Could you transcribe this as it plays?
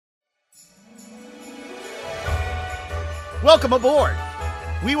Welcome aboard!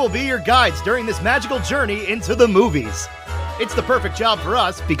 We will be your guides during this magical journey into the movies. It's the perfect job for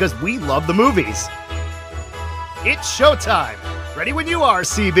us because we love the movies. It's showtime! Ready when you are,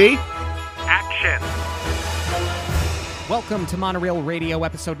 CB. Action! Welcome to Monorail Radio,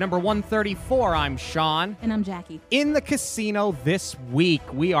 episode number 134. I'm Sean. And I'm Jackie. In the casino this week,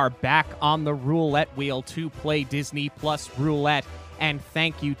 we are back on the roulette wheel to play Disney Plus Roulette. And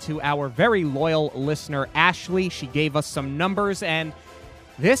thank you to our very loyal listener, Ashley. She gave us some numbers, and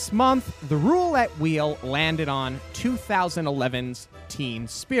this month, the roulette wheel landed on 2011's Teen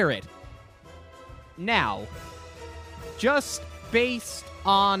Spirit. Now, just based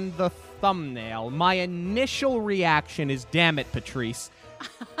on the thumbnail, my initial reaction is, damn it, Patrice.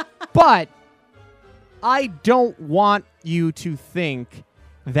 But I don't want you to think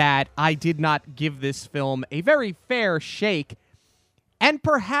that I did not give this film a very fair shake. And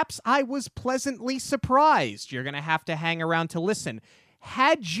perhaps I was pleasantly surprised. You're going to have to hang around to listen.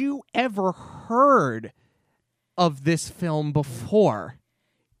 Had you ever heard of this film before?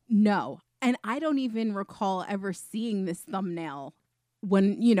 No. And I don't even recall ever seeing this thumbnail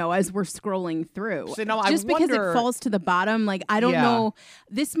when, as we're scrolling through. So, no, Just because it falls to the bottom, I don't know.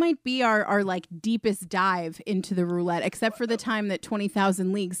 This might be our deepest dive into the roulette, except for the time that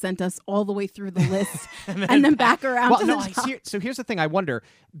 20,000 Leagues sent us all the way through the list and then back around to the top. So here's the thing. I wonder,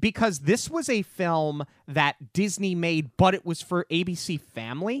 because this was a film that Disney made, but it was for ABC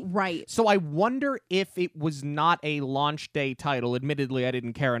Family. Right. So I wonder if it was not a launch day title. Admittedly, I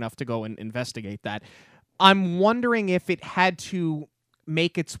didn't care enough to go and investigate that. I'm wondering if it had to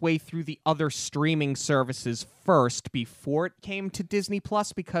make its way through the other streaming services first before it came to Disney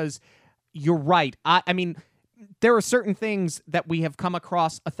Plus, because you're right. I mean, there are certain things that we have come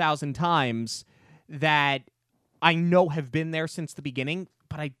across 1,000 times that I know have been there since the beginning,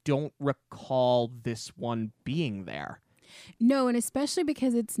 but I don't recall this one being there. No, and especially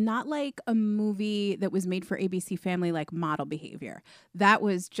because it's not like a movie that was made for ABC Family like Model Behavior. That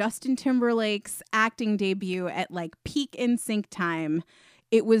was Justin Timberlake's acting debut at peak NSYNC time.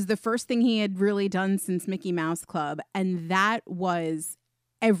 It was the first thing he had really done since Mickey Mouse Club, and that was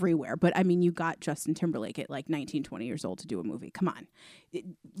everywhere. But I mean, you got Justin Timberlake at 19, 20 years old to do a movie. Come on.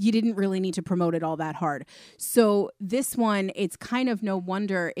 You didn't really need to promote it all that hard. So this one, it's kind of no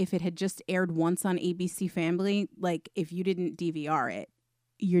wonder if it had just aired once on ABC Family. If you didn't DVR it,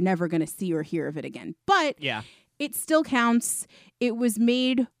 you're never going to see or hear of it again. But yeah, it still counts. It was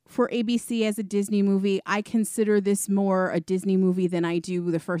made for ABC as a Disney movie. I consider this more a Disney movie than I do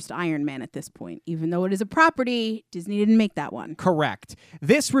the first Iron Man at this point. Even though it is a property, Disney didn't make that one. Correct.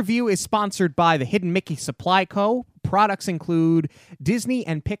 This review is sponsored by the Hidden Mickey Supply Co. Products include Disney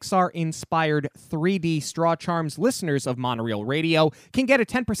and Pixar-inspired 3D straw charms. Listeners of Monorail Radio can get a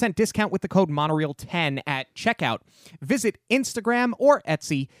 10% discount with the code Monorail10 at checkout. Visit Instagram or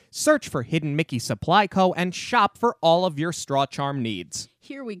Etsy, search for Hidden Mickey Supply Co. and shop for all of your straw charm needs.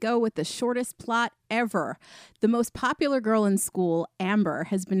 Here we go with the shortest plot ever. The most popular girl in school, Amber,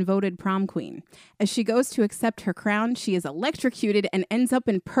 has been voted prom queen. As she goes to accept her crown, she is electrocuted and ends up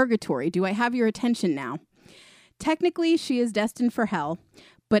in purgatory. Do I have your attention now? Technically, she is destined for hell,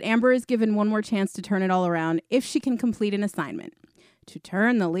 but Amber is given one more chance to turn it all around if she can complete an assignment. To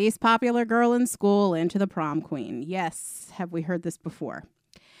turn the least popular girl in school into the prom queen. Yes, have we heard this before?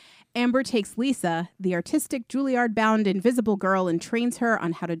 Amber takes Lisa, the artistic Juilliard-bound invisible girl, and trains her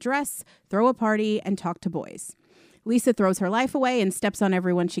on how to dress, throw a party, and talk to boys. Lisa throws her life away and steps on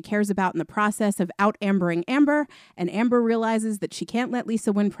everyone she cares about in the process of out-ambering Amber, and Amber realizes that she can't let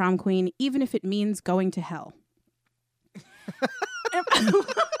Lisa win prom queen, even if it means going to hell.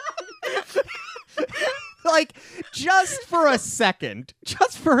 Just for a second.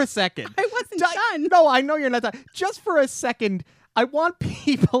 I wasn't done. No, I know you're not done. Just for a second, I want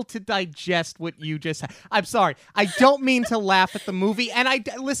people to digest what you just said. I'm sorry. I don't mean to laugh at the movie. And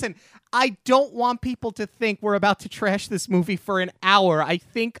listen, I don't want people to think we're about to trash this movie for an hour. I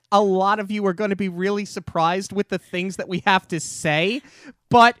think a lot of you are going to be really surprised with the things that we have to say.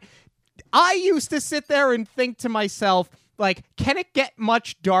 But I used to sit there and think to myself, can it get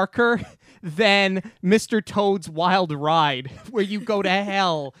much darker than Mr. Toad's Wild Ride, where you go to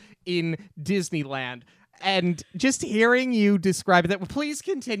hell in Disneyland? And just hearing you describe that, please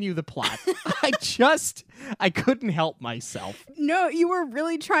continue the plot. I couldn't help myself. No, you were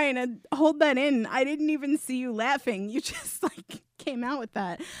really trying to hold that in. I didn't even see you laughing. You just came out with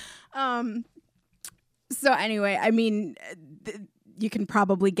that. So anyway, I mean, you can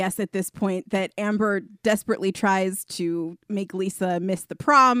probably guess at this point that Amber desperately tries to make Lisa miss the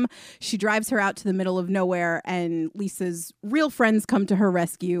prom. She drives her out to the middle of nowhere, and Lisa's real friends come to her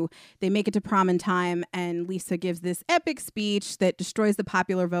rescue. They make it to prom in time, and Lisa gives this epic speech that destroys the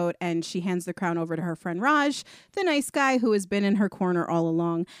popular vote, and she hands the crown over to her friend Raj, the nice guy who has been in her corner all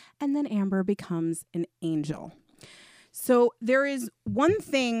along. And then Amber becomes an angel. So there is one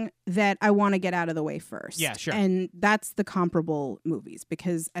thing that I want to get out of the way first. Yeah, sure. And that's the comparable movies.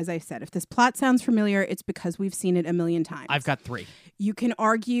 Because, as I said, if this plot sounds familiar, it's because we've seen it a million times. I've got 3. You can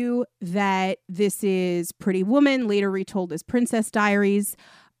argue that this is Pretty Woman, later retold as Princess Diaries.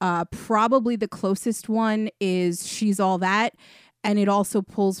 Probably the closest one is She's All That. And it also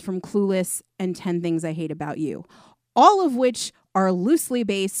pulls from Clueless and 10 Things I Hate About You. All of which are loosely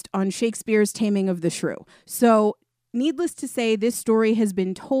based on Shakespeare's Taming of the Shrew. So, needless to say, this story has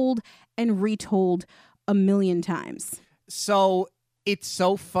been told and retold a million times. So it's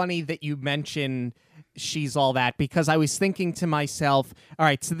so funny that you mention She's All That, because I was thinking to myself, all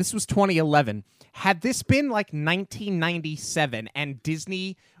right, so this was 2011. Had this been like 1997 and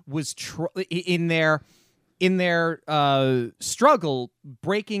Disney was in their struggle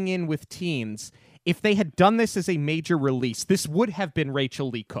breaking in with teens, if they had done this as a major release, this would have been Rachel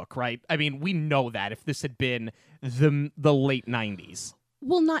Lee Cook, right? I mean, we know that if this had been the late 90s.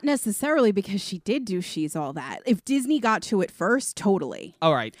 Well, not necessarily, because she did do She's All That. If Disney got to it first, totally.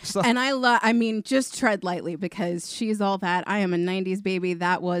 All right. So, and just tread lightly, because She's All That. I am a 90s baby.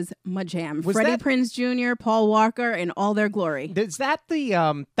 That was my jam. Freddie Prinze Jr., Paul Walker, in all their glory. Is that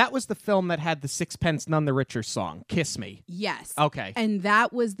that was the film that had the Sixpence None the Richer song, Kiss Me? Yes. Okay. And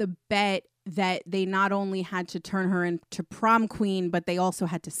that was the bet that they not only had to turn her into prom queen, but they also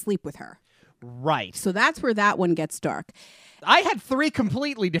had to sleep with her. Right. So that's where that one gets dark. I had 3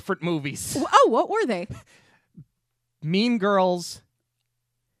 completely different movies. Oh, what were they? Mean Girls,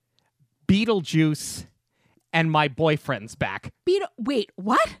 Beetlejuice, and My Boyfriend's Back. Wait,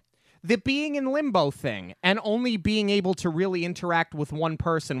 what? The being in limbo thing, and only being able to really interact with one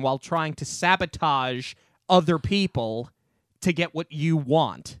person while trying to sabotage other people to get what you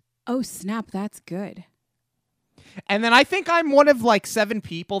want. Oh, snap, that's good. And then I think I'm one of like 7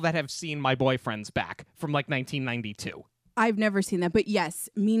 people that have seen My Boyfriend's Back from like 1992. I've never seen that. But yes,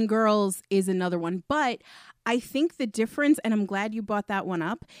 Mean Girls is another one. But I think the difference, and I'm glad you brought that one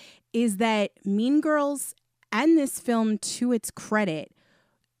up, is that Mean Girls and this film, to its credit,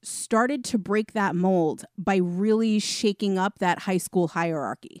 started to break that mold by really shaking up that high school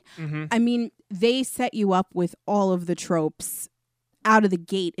hierarchy. Mm-hmm. I mean, they set you up with all of the tropes out of the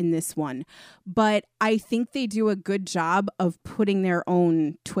gate in this one, but I think they do a good job of putting their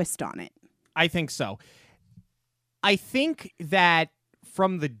own twist on it. I think so. I think that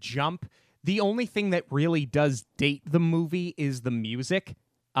from the jump, the only thing that really does date the movie is the music.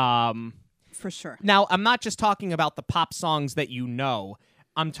 For sure. Now, I'm not just talking about the pop songs that you know.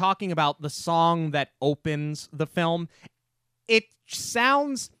 I'm talking about the song that opens the film. It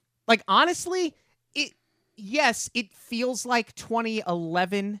sounds like, honestly, it feels like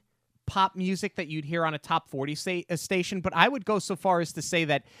 2011 pop music that you'd hear on a top 40 station, but I would go so far as to say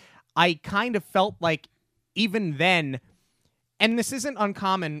that I kind of felt like even then, and this isn't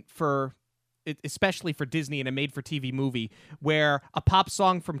uncommon especially for Disney in a made-for-TV movie, where a pop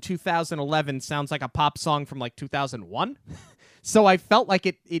song from 2011 sounds like a pop song from like 2001. So I felt like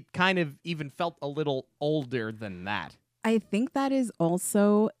it kind of even felt a little older than that. I think that is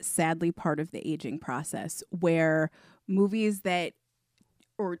also sadly part of the aging process, where movies that,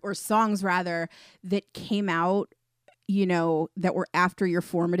 or songs rather, that came out, that were after your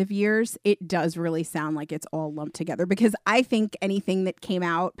formative years, it does really sound like it's all lumped together, because I think anything that came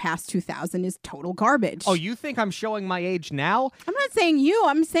out past 2000 is total garbage. Oh, you think I'm showing my age now? I'm not saying you.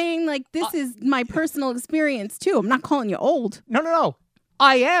 I'm saying like this is my personal experience too. I'm not calling you old. No.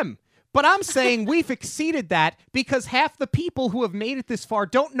 I am. But I'm saying we've exceeded that because half the people who have made it this far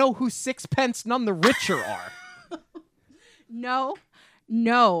don't know who Sixpence None the Richer are. No.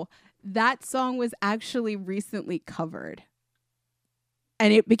 That song was actually recently covered.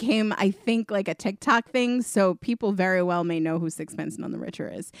 And it became, I think, like a TikTok thing. So people very well may know who Sixpence None the Richer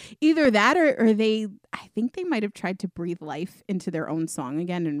is. Either that or I think they might have tried to breathe life into their own song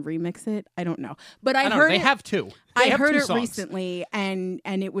again and remix it. I don't know. But I heard they have two. I heard it songs. recently and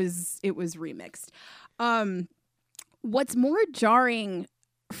it was remixed. What's more jarring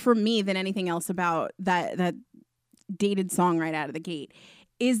for me than anything else about that dated song right out of the gate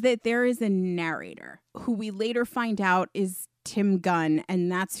is that there is a narrator who we later find out is Tim Gunn,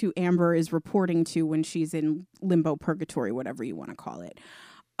 and that's who Amber is reporting to when she's in limbo purgatory, whatever you want to call it.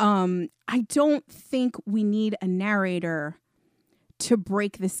 I don't think we need a narrator to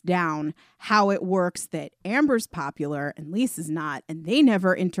break this down, how it works that Amber's popular and Lisa's not, and they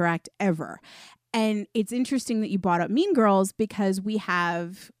never interact ever. And it's interesting that you brought up Mean Girls because we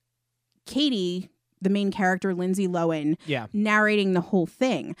have Katie, the main character, Lindsay Lohan, narrating the whole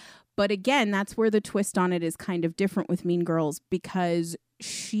thing. But again, that's where the twist on it is kind of different with Mean Girls because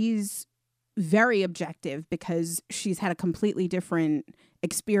she's very objective because she's had a completely different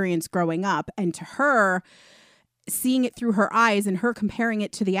experience growing up. And to her, seeing it through her eyes and her comparing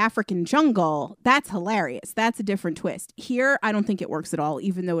it to the African jungle, that's hilarious. That's a different twist. Here, I don't think it works at all,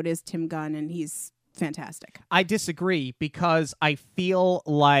 even though it is Tim Gunn and he's fantastic. I disagree because I feel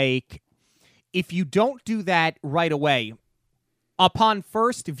like if you don't do that right away, upon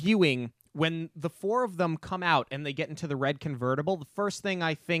first viewing, when the four of them come out and they get into the red convertible, the first thing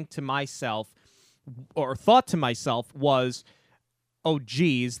I think to myself or thought to myself was, oh,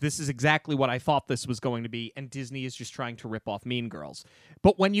 geez, this is exactly what I thought this was going to be, and Disney is just trying to rip off Mean Girls.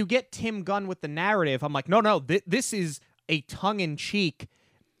 But when you get Tim Gunn with the narrative, I'm like, no, this is a tongue-in-cheek,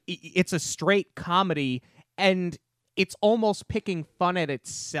 it's a straight comedy, and it's almost picking fun at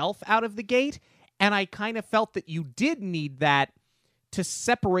itself out of the gate, and I kind of felt that you did need that to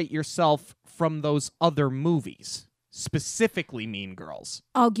separate yourself from those other movies, specifically Mean Girls.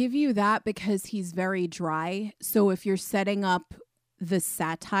 I'll give you that because he's very dry, so if you're setting up the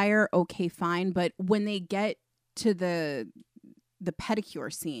satire, okay, fine. But when they get to the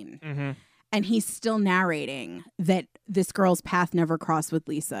pedicure scene and he's still narrating that this girl's path never crossed with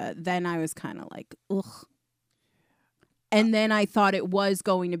Lisa, then I was kind of like, ugh. And then I thought it was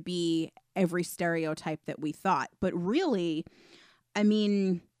going to be every stereotype that we thought. But really, I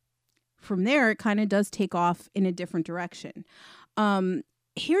mean, from there, it kind of does take off in a different direction.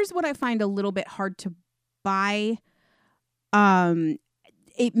 Here's what I find a little bit hard to buy.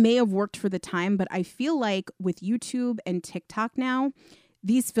 It may have worked for the time, but I feel like with YouTube and TikTok now,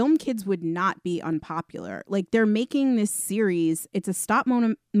 these film kids would not be unpopular. Like they're making this series. It's a stop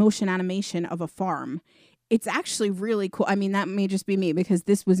motion animation of a farm. It's actually really cool. I mean, that may just be me because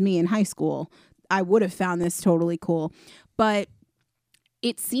this was me in high school. I would have found this totally cool, but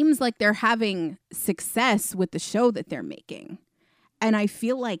it seems like they're having success with the show that they're making. And I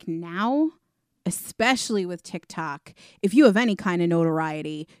feel like now, especially with TikTok, if you have any kind of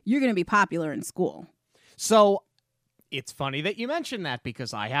notoriety, you're going to be popular in school. So it's funny that you mentioned that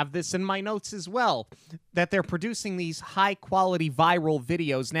because I have this in my notes as well, that they're producing these high-quality viral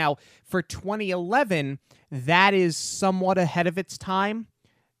videos. Now, for 2011, that is somewhat ahead of its time.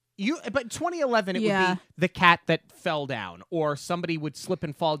 But 2011, it would be the cat that fell down, or somebody would slip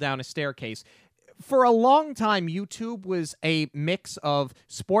and fall down a staircase. For a long time, YouTube was a mix of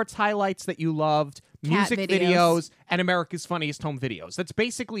sports highlights that you loved, music videos, and America's Funniest Home Videos. That's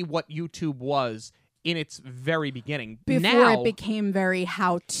basically what YouTube was in its very beginning. Before it became very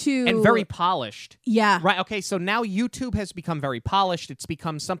how-to. And very polished. Yeah. Right, okay, so now YouTube has become very polished. It's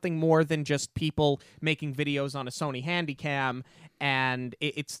become something more than just people making videos on a Sony Handycam, and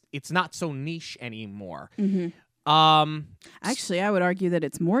it's not so niche anymore. Mm-hmm. Actually, I would argue that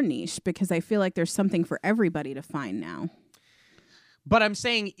it's more niche because I feel like there's something for everybody to find now. But I'm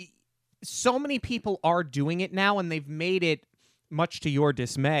saying so many people are doing it now, and they've made it, much to your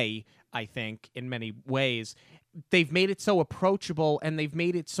dismay, I think, in many ways, they've made it so approachable and they've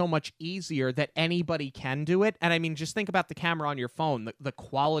made it so much easier that anybody can do it. And I mean, just think about the camera on your phone, the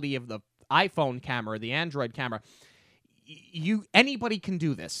quality of the iPhone camera, the Android camera. Anybody can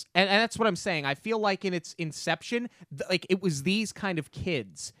do this, and that's what I'm saying. I feel like in its inception, like it was these kind of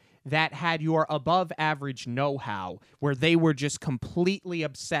kids that had your above average know-how, where they were just completely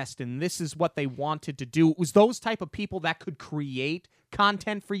obsessed, and this is what they wanted to do. It was those type of people that could create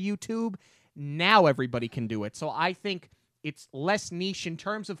content for YouTube. Now everybody can do it, so I think it's less niche in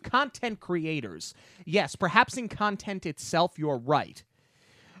terms of content creators. Yes, perhaps in content itself, you're right.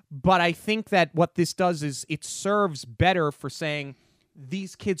 But I think that what this does is it serves better for saying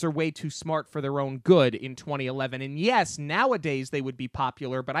these kids are way too smart for their own good in 2011. And yes, nowadays they would be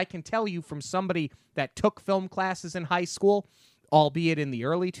popular, but I can tell you from somebody that took film classes in high school, albeit in the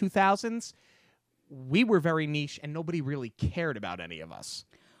early 2000s, we were very niche and nobody really cared about any of us.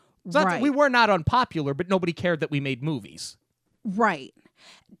 It's not that we were not unpopular, but nobody cared that we made movies. Right.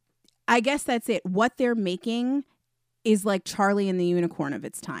 I guess that's it. What they're making is like Charlie and the Unicorn of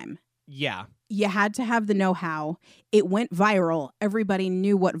its time. Yeah. You had to have the know-how. It went viral. Everybody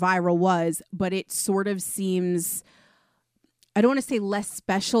knew what viral was, but it sort of seems, I don't want to say less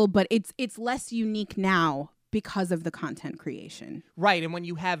special, but it's less unique now because of the content creation. Right, and when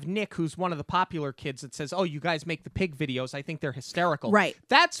you have Nick, who's one of the popular kids that says, oh, you guys make the pig videos, I think they're hysterical. Right.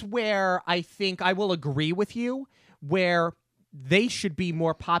 That's where I think I will agree with you, where they should be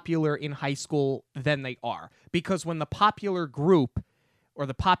more popular in high school than they are. Because when the popular group or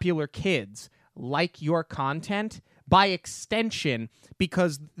the popular kids like your content, by extension,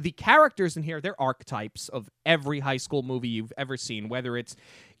 because the characters in here, they're archetypes of every high school movie you've ever seen, whether it's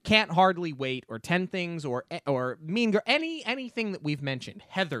Can't Hardly Wait or 10 Things or Mean Girl, anything that we've mentioned.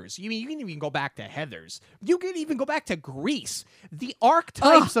 Heathers. You can even go back to Heathers. You can even go back to Grease. The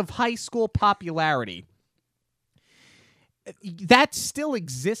archetypes of high school popularity, that still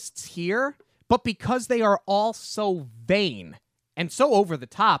exists here, but because they are all so vain and so over the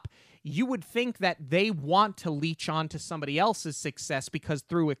top, you would think that they want to leech on to somebody else's success because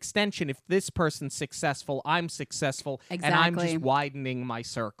through extension, if this person's successful, I'm successful, and I'm just widening my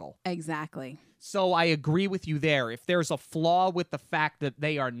circle. Exactly. So I agree with you there. If there's a flaw with the fact that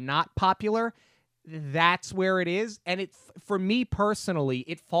they are not popular, that's where it is. And for me personally,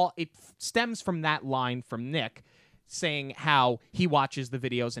 it stems from that line from Nick saying how he watches the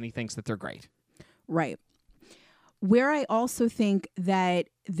videos and he thinks that they're great. Right. Where I also think that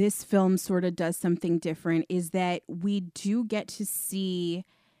this film sort of does something different is that we do get to see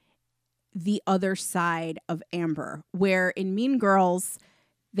the other side of Amber, where in Mean Girls,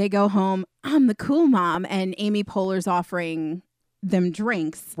 they go home, I'm the cool mom, and Amy Poehler's offering them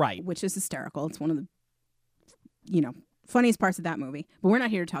drinks, right? Which is hysterical. It's one of the, funniest parts of that movie. But we're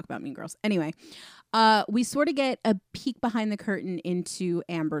not here to talk about Mean Girls. Anyway, we sort of get a peek behind the curtain into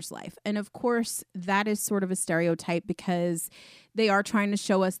Amber's life. And of course, that is sort of a stereotype because they are trying to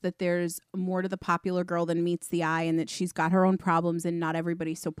show us that there's more to the popular girl than meets the eye and that she's got her own problems and not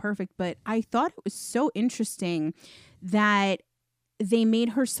everybody's so perfect. But I thought it was so interesting that they made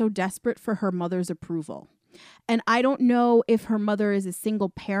her so desperate for her mother's approval. And I don't know if her mother is a single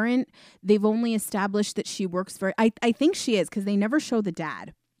parent. They've only established that she works for... I think she is because they never show the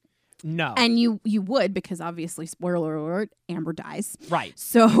dad. No. And you would, because obviously, spoiler alert, Amber dies. Right.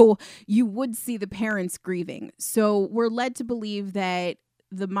 So you would see the parents grieving. So we're led to believe that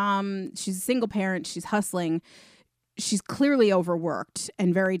the mom, she's a single parent, she's hustling. She's clearly overworked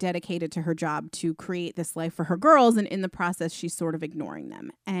and very dedicated to her job to create this life for her girls. And in the process, she's sort of ignoring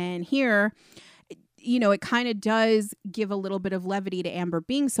them. And here... it kind of does give a little bit of levity to Amber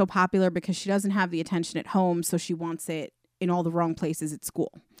being so popular because she doesn't have the attention at home, so she wants it in all the wrong places at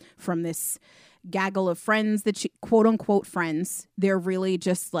school. From this gaggle of friends that she, quote unquote friends, they're really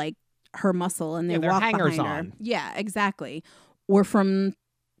just like her muscle and they walk behind her. Yeah, exactly. Or from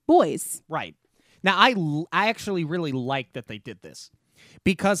boys. Right. Now, I actually really like that they did this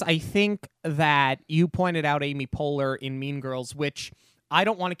because I think that you pointed out Amy Poehler in Mean Girls, which... I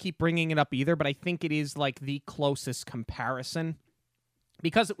don't want to keep bringing it up either, but I think it is like the closest comparison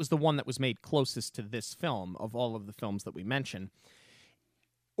because it was the one that was made closest to this film of all of the films that we mentioned.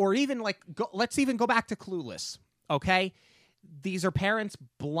 Or even let's even go back to Clueless, okay? These are parents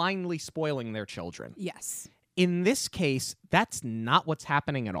blindly spoiling their children. Yes. In this case, that's not what's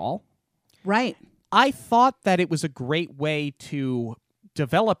happening at all. Right. I thought that it was a great way to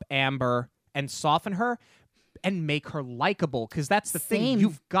develop Amber and soften her, and make her likable, because that's the thing.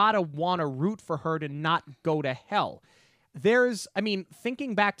 You've got to want to root for her to not go to hell.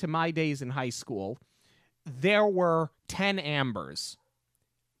 Thinking back to my days in high school, there were 10 Ambers.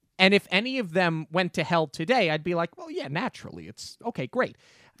 And if any of them went to hell today, I'd be like, well, yeah, naturally. It's okay, great.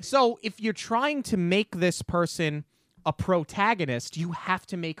 So if you're trying to make this person a protagonist, you have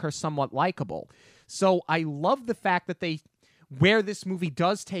to make her somewhat likable. So I love the fact that where this movie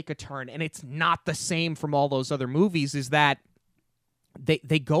does take a turn, and it's not the same from all those other movies, is that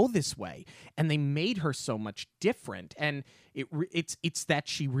they go this way, and they made her so much different. And it's that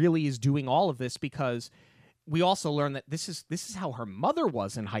she really is doing all of this because we also learn that this is how her mother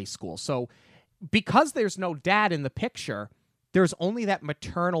was in high school. So because there's no dad in the picture, there's only that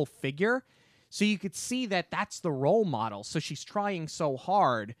maternal figure. So you could see that that's the role model. So she's trying so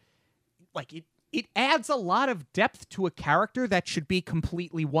hard, like it adds a lot of depth to a character that should be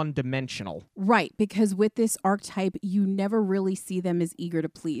completely one-dimensional. Right, because with this archetype, you never really see them as eager to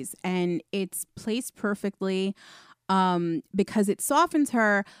please. And it's placed perfectly because it softens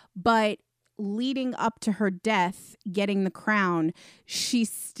her, but leading up to her death, getting the crown, she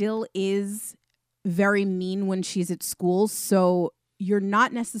still is very mean when she's at school. So you're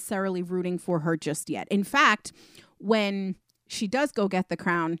not necessarily rooting for her just yet. In fact, when she does go get the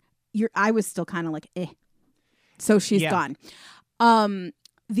crown, I was still kind of like, eh. So she's gone.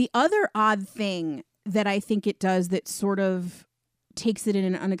 The other odd thing that I think it does that sort of takes it in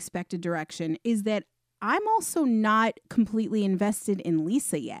an unexpected direction is that I'm also not completely invested in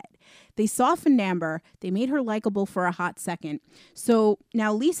Lisa yet. They softened Amber. They made her likable for a hot second. So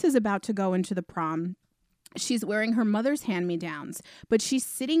now Lisa's about to go into the prom. She's wearing her mother's hand-me-downs, but she's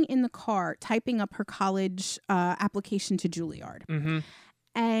sitting in the car typing up her college application to Juilliard. Mm-hmm.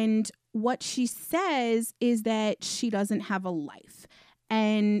 And what she says is that she doesn't have a life.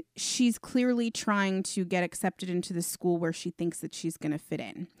 And she's clearly trying to get accepted into the school where she thinks that she's going to fit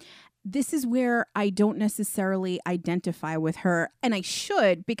in. This is where I don't necessarily identify with her. And I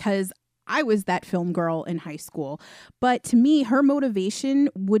should, because I was that film girl in high school. But to me, her motivation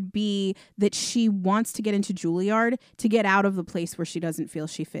would be that she wants to get into Juilliard to get out of the place where she doesn't feel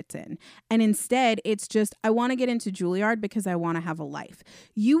she fits in. And instead, it's just, I want to get into Juilliard because I want to have a life.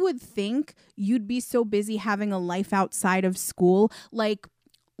 You would think you'd be so busy having a life outside of school. Like,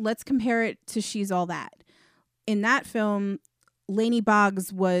 let's compare it to She's All That. In that film, Lainey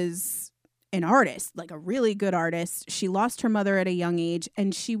Boggs was an artist, like a really good artist. She lost her mother at a young age,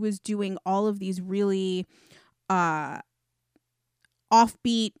 and she was doing all of these really offbeat,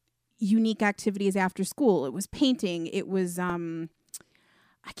 unique activities after school. It was painting. It was, I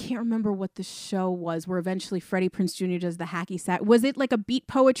can't remember what the show was where eventually Freddie Prinze Jr. does the hacky sack. Was it like a beat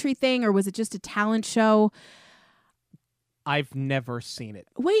poetry thing, or was it just a talent show? I've never seen it.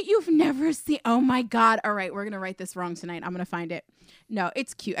 Wait, you've never seen... Oh, my God. All right, we're going to write this wrong tonight. I'm going to find it. No,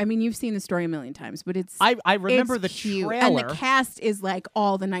 it's cute. I mean, you've seen the story a million times, but it's... I remember the cute. trailer. And the cast is like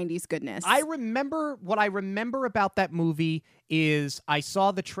all the 90s goodness. What I remember about that movie is I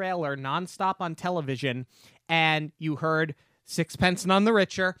saw the trailer nonstop on television, and you heard Sixpence None the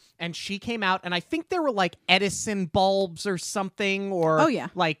Richer, and she came out, and I think there were like Edison bulbs or something, or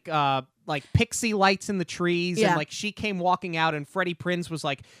like pixie lights in the trees, and like she came walking out, and Freddie Prinze was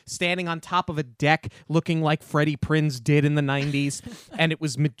like standing on top of a deck looking like Freddie Prinze did in the 90s, and it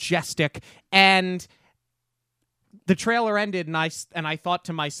was majestic. And the trailer ended, and I thought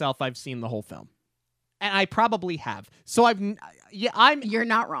to myself, I've seen the whole film. And I probably have. So you're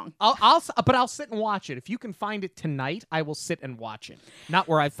not wrong. I'll sit and watch it. If you can find it tonight, I will sit and watch it. Not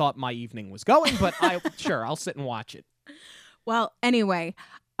where I thought my evening was going, but I'll sit and watch it. Well, anyway,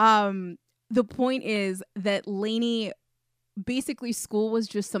 the point is that Lainey, basically school was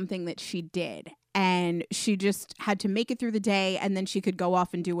just something that she did. And she just had to make it through the day, and then she could go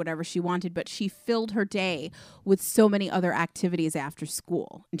off and do whatever she wanted. But she filled her day with so many other activities after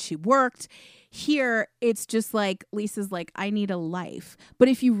school. And she worked. Here, it's just like, Lisa's like, I need a life. But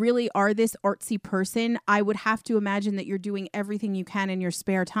if you really are this artsy person, I would have to imagine that you're doing everything you can in your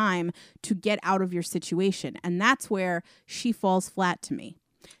spare time to get out of your situation. And that's where she falls flat to me.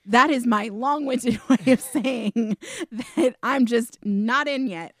 That is my long-winded way of saying that I'm just not in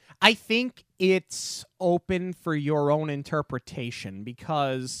yet. I think it's open for your own interpretation,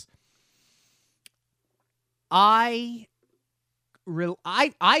 because I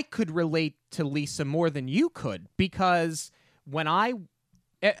could relate to Lisa more than you could, because and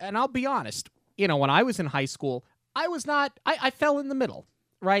I'll be honest, when I was in high school, I fell in the middle,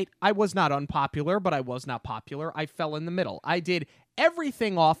 right? I was not unpopular, but I was not popular. I fell in the middle. I did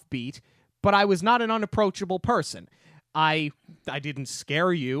everything offbeat, but I was not an unapproachable person. I didn't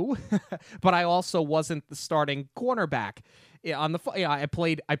scare you, but I also wasn't the starting cornerback. I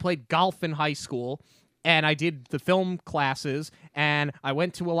played golf in high school, and I did the film classes, and I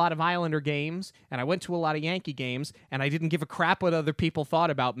went to a lot of Islander games, and I went to a lot of Yankee games, and I didn't give a crap what other people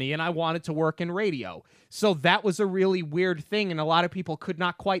thought about me, and I wanted to work in radio. So that was a really weird thing, and a lot of people could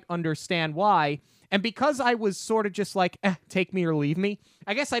not quite understand why. And because I was sort of just like, take me or leave me,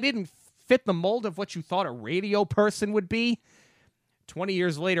 I guess I didn't fit the mold of what you thought a radio person would be. 20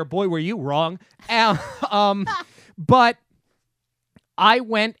 years later, boy, were you wrong. But I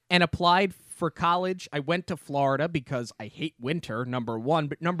went and applied for college. I went to Florida because I hate winter, number one.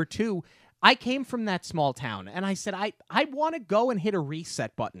 But number two, I came from that small town, and I said, I want to go and hit a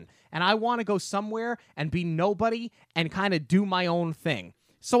reset button, and I want to go somewhere and be nobody and kind of do my own thing.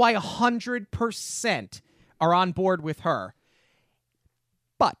 So I 100% are on board with her.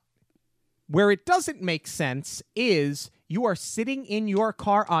 But where it doesn't make sense is you are sitting in your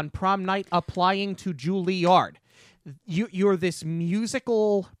car on prom night applying to Juilliard. You're this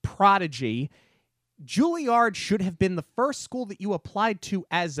musical prodigy. Juilliard should have been the first school that you applied to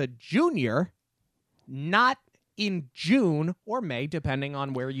as a junior, not in June or May, depending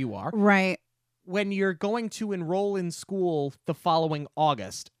on where you are. Right. When you're going to enroll in school the following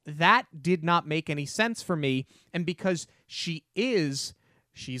August. That did not make any sense for me. And because she's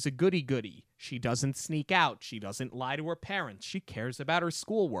a goody-goody. She doesn't sneak out. She doesn't lie to her parents. She cares about her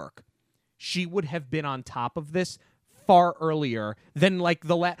schoolwork. She would have been on top of this far earlier than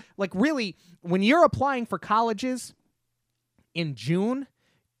really, when you're applying for colleges in June,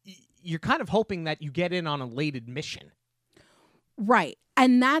 you're kind of hoping that you get in on a late admission. Right.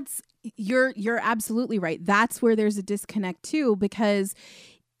 And that's You're absolutely right. That's where there's a disconnect too, because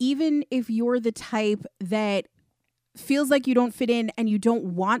even if you're the type that feels like you don't fit in and you don't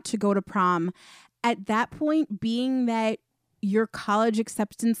want to go to prom, at that point, being that your college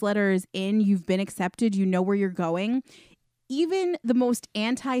acceptance letter is in, you've been accepted, you know where you're going, even the most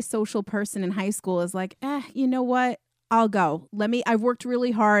antisocial person in high school is like, you know what? I'll go. I've worked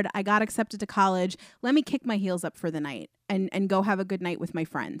really hard. I got accepted to college. Let me kick my heels up for the night and go have a good night with my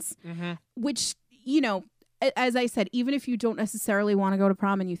friends. Mm-hmm. Which, as I said, even if you don't necessarily want to go to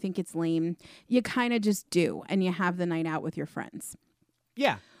prom and you think it's lame, you kind of just do. And you have the night out with your friends.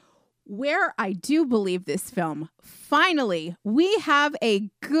 Yeah. Where I do believe this film, finally, we have a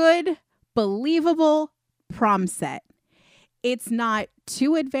good, believable prom set. It's not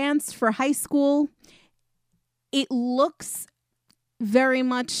too advanced for high school. It looks very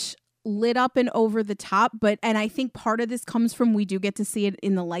much lit up and over the top, and I think part of this comes from we do get to see it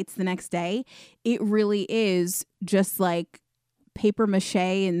in the lights the next day. It really is just like paper mache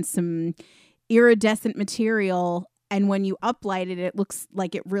and some iridescent material, and when you uplight it, it looks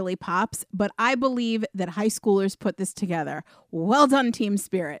like it really pops. But I believe that high schoolers put this together. Well done, Team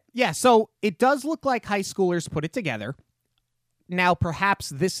Spirit. Yeah, so it does look like high schoolers put it together. Now, perhaps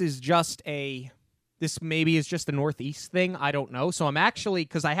this maybe is just a Northeast thing. I don't know. So I'm actually,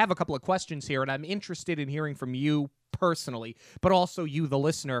 because I have a couple of questions here, and I'm interested in hearing from you personally, but also you, the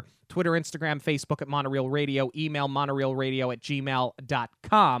listener. Twitter, Instagram, Facebook at Monorail Radio, email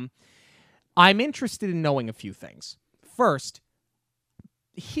monorailradio@gmail.com. I'm interested in knowing a few things. First,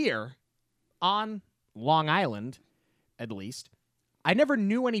 here on Long Island, at least, I never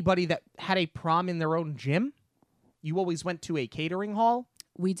knew anybody that had a prom in their own gym. You always went to a catering hall.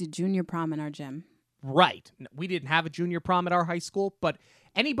 We did junior prom in our gym. Right. We didn't have a junior prom at our high school, but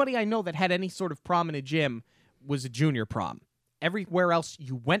anybody I know that had any sort of prom in a gym was a junior prom. Everywhere else,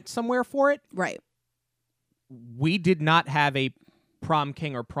 you went somewhere for it. Right. We did not have a prom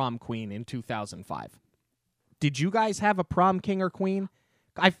king or prom queen in 2005. Did you guys have a prom king or queen?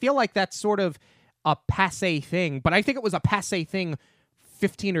 I feel like that's sort of a passé thing, but I think it was a passé thing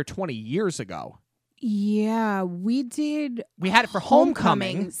 15 or 20 years ago. Yeah, we did. We had it for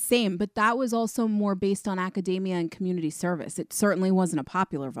homecoming. Same, but that was also more based on academia and community service. It certainly wasn't a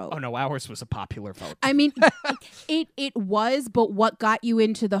popular vote. Oh, no, ours was a popular vote. I mean, it was, but what got you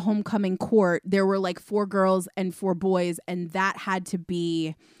into the homecoming court, there were like 4 girls and 4 boys, and that had to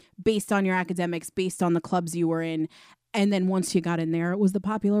be based on your academics, based on the clubs you were in. And then once you got in there, it was the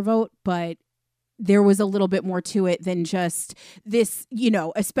popular vote, but there was a little bit more to it than just this,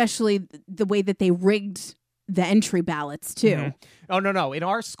 especially the way that they rigged the entry ballots too. Mm-hmm. Oh, no. In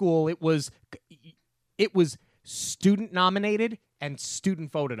our school, it was student nominated and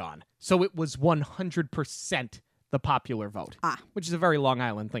student voted on. So it was 100% the popular vote, which is a very Long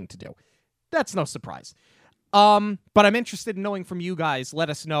Island thing to do. That's no surprise. But I'm interested in knowing from you guys. Let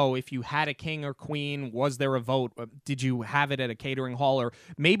us know if you had a king or queen. Was there a vote? Did you have it at a catering hall? Or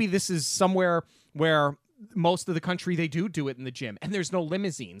maybe this is somewhere where most of the country, they do it in the gym. And there's no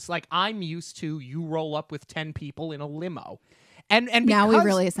limousines. Like I'm used to, you roll up with 10 people in a limo. And now we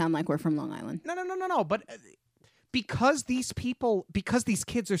really sound like we're from Long Island. No. But because these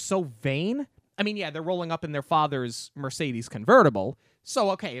kids are so vain. I mean, yeah, they're rolling up in their father's Mercedes convertible.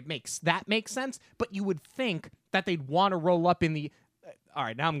 So, okay, that makes sense. But you would think that they'd want to roll up in the, all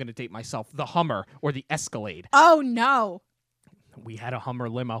right, now I'm going to date myself, the Hummer or the Escalade. Oh, no. We had a Hummer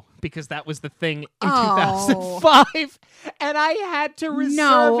limo because that was the thing in 2005. And I had to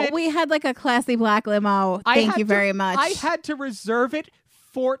reserve it. No, we had like a classy black limo. Thank you very much. I had to reserve it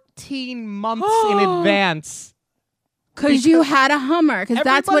 14 months in advance. Because you had a Hummer. Because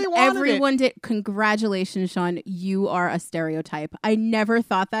that's what everyone did. Congratulations, Sean. You are a stereotype. I never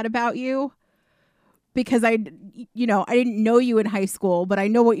thought that about you. Because I didn't know you in high school, but I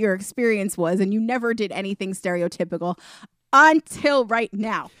know what your experience was. And you never did anything stereotypical until right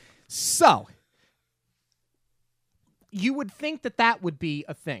now. So, you would think that would be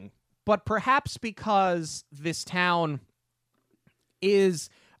a thing. But perhaps because this town is,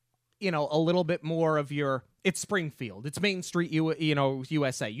 a little bit more of your... It's Springfield. It's Main Street,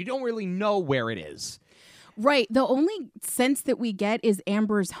 USA. You don't really know where it is. Right. The only sense that we get is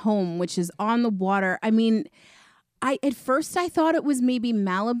Amber's home, which is on the water. I mean, at first I thought it was maybe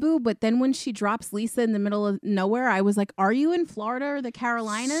Malibu, but then when she drops Lisa in the middle of nowhere, I was like, are you in Florida or the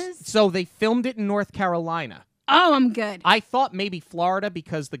Carolinas? So they filmed it in North Carolina. Oh, I'm good. I thought maybe Florida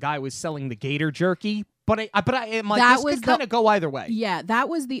because the guy was selling the gator jerky. But I'm like, this could kind of go either way. Yeah, that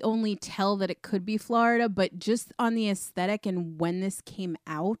was the only tell that it could be Florida. But just on the aesthetic and when this came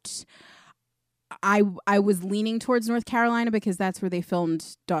out, I was leaning towards North Carolina because that's where they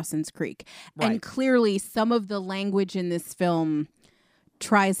filmed Dawson's Creek. Right. And clearly some of the language in this film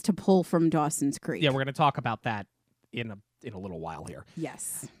tries to pull from Dawson's Creek. Yeah, we're going to talk about that in a little while here.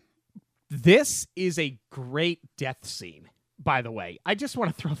 Yes. This is a great death scene, by the way. I just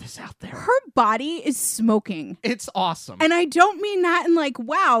want to throw this out there. Her body is smoking. It's awesome. And I don't mean that in like,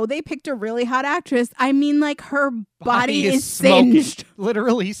 wow, they picked a really hot actress. I mean like her body is smoking, singed.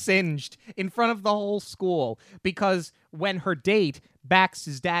 literally singed in front of the whole school, because when her date backs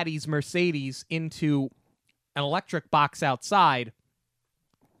his daddy's Mercedes into an electric box outside,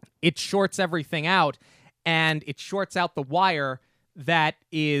 it shorts everything out, and it shorts out the wire that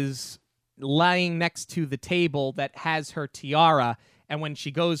is lying next to the table that has her tiara, and when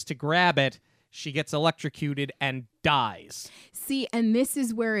she goes to grab it, she gets electrocuted and dies. See, and this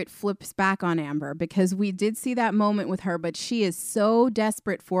is where it flips back on Amber, because we did see that moment with her, but she is so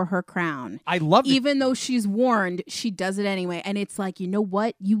desperate for her crown. I love it. Even though she's warned, she does it anyway. And it's like, you know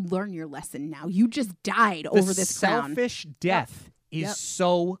what? You learn your lesson now. You just died over this crown. Selfish death is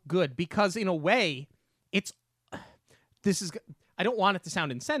so good, because in a way, I don't want it to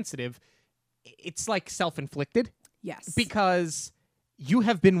sound insensitive. It's like self-inflicted. Yes. Because you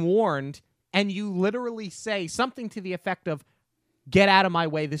have been warned, and you literally say something to the effect of, get out of my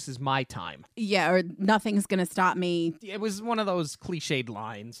way, this is my time. Yeah, or nothing's going to stop me. It was one of those cliched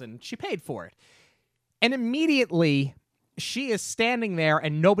lines, and she paid for it. And immediately, she is standing there,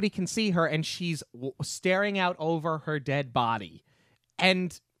 and nobody can see her, and she's staring out over her dead body.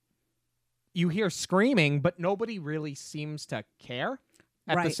 And you hear screaming, but nobody really seems to care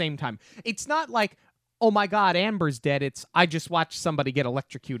at the same time. It's not like, oh my God, Amber's dead. It's, I just watched somebody get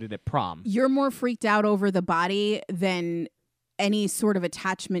electrocuted at prom. You're more freaked out over the body than any sort of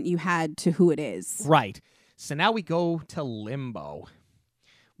attachment you had to who it is. Right. So now we go to Limbo,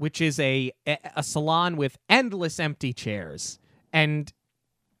 which is a salon with endless empty chairs. And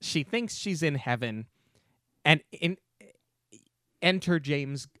she thinks she's in heaven. And enter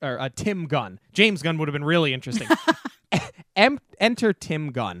Tim Gunn. James Gunn would have been really interesting. Enter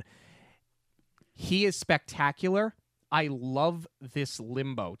Tim Gunn. He is spectacular. I love this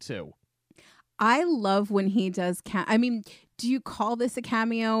Limbo, too. I love when he does I mean, do you call this a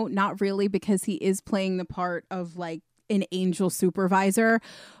cameo? Not really, because he is playing the part of like an angel supervisor.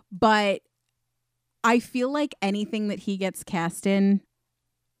 But I feel like anything that he gets cast in,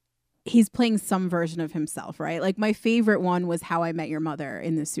 he's playing some version of himself, right? Like my favorite one was How I Met Your Mother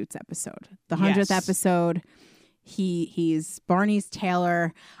in the Suits episode. The 100th episode. He's Barney's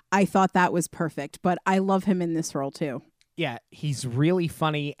tailor. I thought that was perfect, but I love him in this role too. Yeah, he's really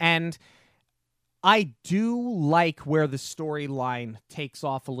funny, and I do like where the storyline takes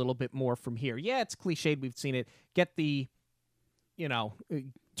off a little bit more from here. Yeah, it's cliched. We've seen it. Get the,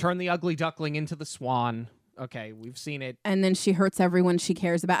 turn the ugly duckling into the swan. Okay, we've seen it. And then she hurts everyone she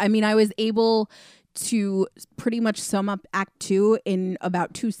cares about. I mean, I was able to pretty much sum up Act 2 in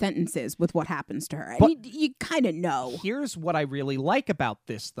about 2 sentences with what happens to her. I mean, you kind of know. Here's what I really like about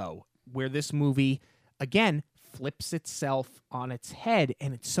this, though, where this movie, again, flips itself on its head,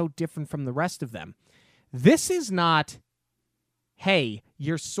 and it's so different from the rest of them. This is not, hey,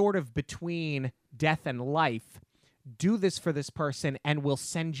 you're sort of between death and life. Do this for this person, and we'll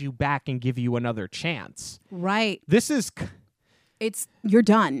send you back and give you another chance. Right. You're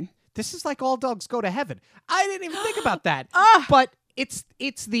done. This is like All Dogs Go to Heaven. I didn't even think about that. But it's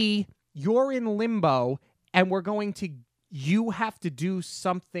you're in limbo, and you have to do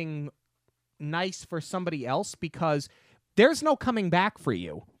something nice for somebody else, because there's no coming back for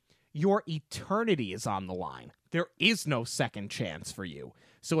you. Your eternity is on the line. There is no second chance for you.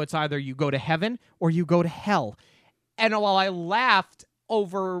 So it's either you go to heaven or you go to hell. And while I laughed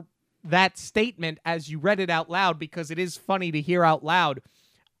over that statement as you read it out loud, because it is funny to hear out loud,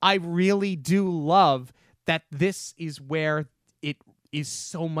 I really do love that this is where it is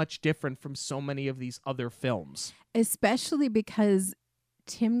so much different from so many of these other films. Especially because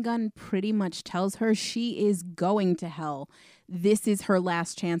Tim Gunn pretty much tells her she is going to hell. This is her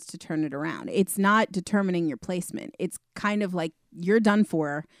last chance to turn it around. It's not determining your placement. It's kind of like, you're done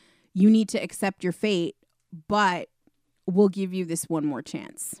for. You need to accept your fate, but we'll give you this one more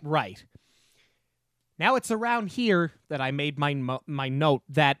chance. Right. Now it's around here that I made my note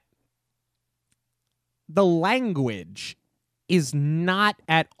that the language is not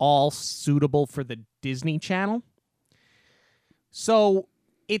at all suitable for the Disney Channel. So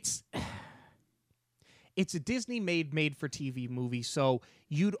it's a Disney made for TV movie, so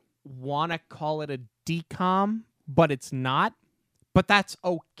you'd want to call it a DCOM, but it's not. But that's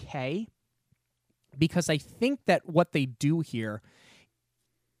okay, because I think that what they do here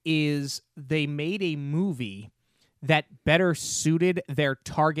is they made a movie that better suited their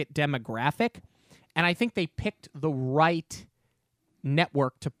target demographic, and I think they picked the right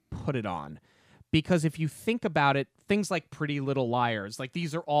network to put it on. Because if you think about it, things like Pretty Little Liars, like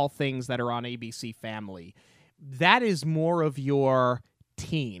these are all things that are on ABC Family. That is more of your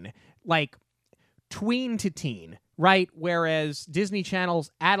teen, like tween to teen, right? Whereas Disney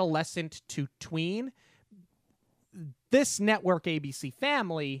Channel's adolescent to tween. This network, ABC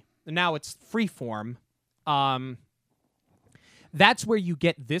Family, now it's Freeform, that's where you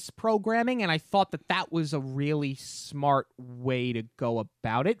get this programming, and I thought that was a really smart way to go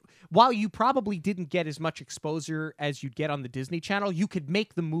about it. While you probably didn't get as much exposure as you'd get on the Disney Channel, you could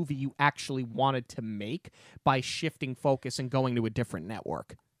make the movie you actually wanted to make by shifting focus and going to a different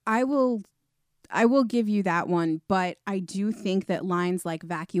network. I will give you that one, but I do think that lines like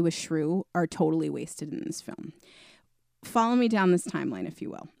vacuous shrew are totally wasted in this film. Follow me down this timeline, if you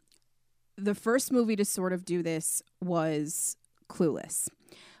will. The first movie to sort of do this was Clueless,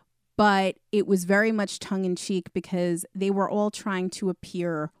 but it was very much tongue-in-cheek because they were all trying to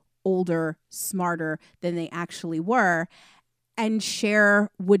appear older, smarter than they actually were, and Cher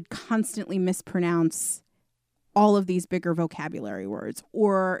would constantly mispronounce all of these bigger vocabulary words,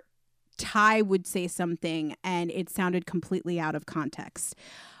 or Ty would say something and it sounded completely out of context.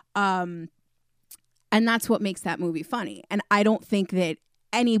 And that's what makes that movie funny. And I don't think that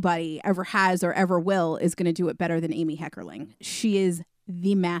anybody ever has or ever will is going to do it better than Amy Heckerling. She is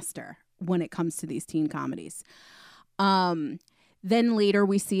the master when it comes to these teen comedies. Then later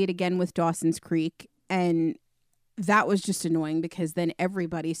we see it again with Dawson's Creek, and that was just annoying because then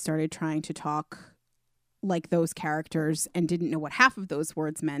everybody started trying to talk like those characters and didn't know what half of those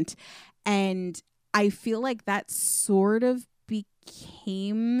words meant. And I feel like that sort of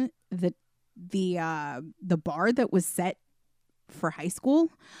became the bar that was set for high school.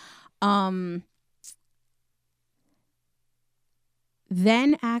 Then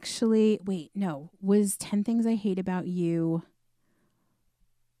actually, was 10 Things I Hate About You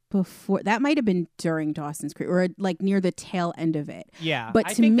before? That might have been during Dawson's Creek, or like near the tail end of it. Yeah, but I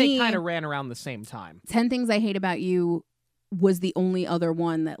to think me, they kind of ran around the same time. 10 Things I Hate About You was the only other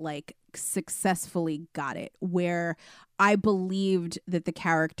one that like successfully got it, where I believed that the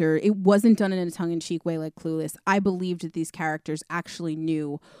character, it wasn't done in a tongue-in-cheek way like Clueless. I believed that these characters actually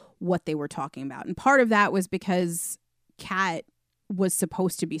knew what they were talking about. And part of that was because Kat was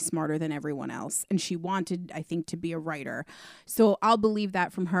supposed to be smarter than everyone else, and she wanted, I think, to be a writer. So I'll believe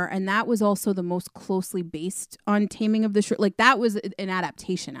that from her. And that was also the most closely based on Taming of the Shrew. Like that was an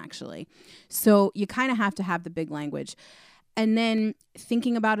adaptation, actually. So you kind of have to have the big language. And then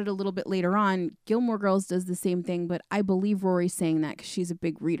thinking about it a little bit later on, Gilmore Girls does the same thing, but I believe Rory's saying that because she's a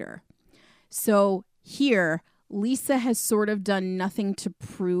big reader. So here, Lisa has sort of done nothing to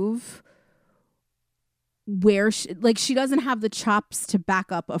prove where she doesn't have the chops to back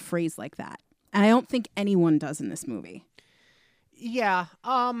up a phrase like that. And I don't think anyone does in this movie. Yeah.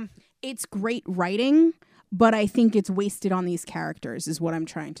 It's great writing, but I think it's wasted on these characters is what I'm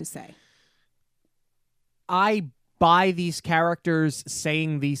trying to say. I buy these characters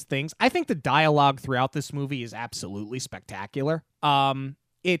saying these things. I think the dialogue throughout this movie is absolutely spectacular.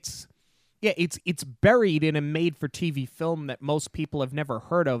 It's buried in a made-for-TV film that most people have never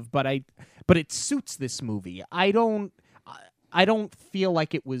heard of, but it suits this movie. I don't feel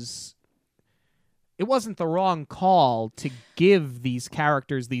like it wasn't the wrong call to give these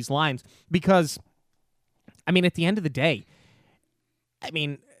characters these lines, because I mean, at the end of the day, I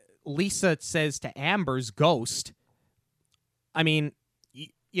mean, Lisa says to Amber's ghost, I mean,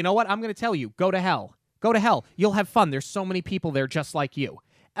 you know what? I'm going to tell you, go to hell. Go to hell. You'll have fun. There's so many people there just like you.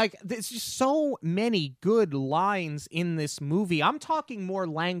 Like, there's just so many good lines in this movie. I'm talking more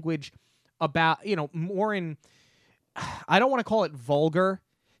language about, more in, I don't want to call it vulgar.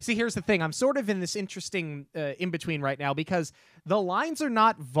 See, here's the thing. I'm sort of in this interesting in-between right now, because the lines are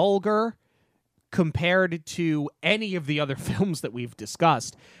not vulgar compared to any of the other films that we've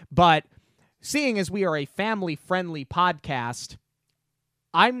discussed. But seeing as we are a family-friendly podcast,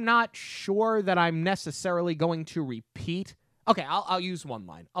 I'm not sure that I'm necessarily going to repeat. Okay, I'll use one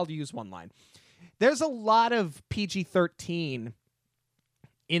line. There's a lot of PG-13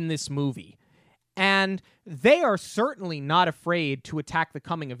 in this movie, and they are certainly not afraid to attack the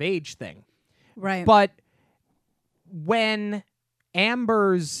coming-of-age thing. Right. But when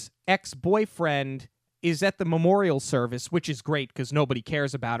Amber's ex-boyfriend is at the memorial service, which is great because nobody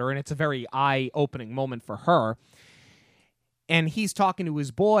cares about her, and it's a very eye-opening moment for her, and he's talking to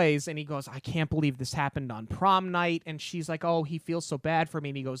his boys, and he goes, I can't believe this happened on prom night. And she's like, oh, he feels so bad for me.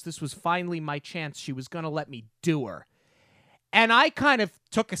 And he goes, this was finally my chance. She was going to let me do her. And I kind of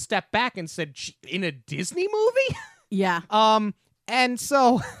took a step back and said, in a Disney movie? Yeah. And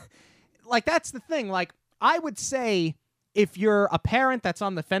so, like, that's the thing. Like, I would say if you're a parent that's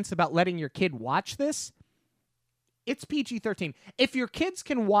on the fence about letting your kid watch this, it's PG-13. If your kids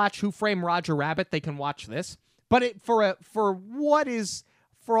can watch Who Framed Roger Rabbit, they can watch this. But for what is,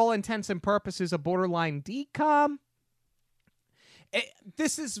 for all intents and purposes, a borderline DCOM,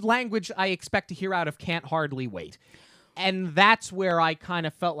 this is language I expect to hear out of Can't Hardly Wait. And that's where I kind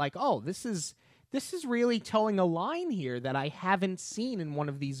of felt like, oh, this is really towing a line here that I haven't seen in one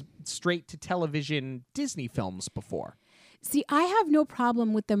of these straight-to-television Disney films before. See, I have no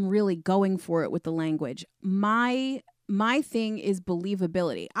problem with them really going for it with the language. My thing is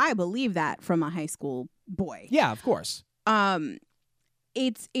believability. I believe that from a high school boy. Yeah, of course.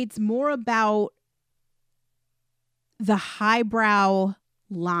 It's more about the highbrow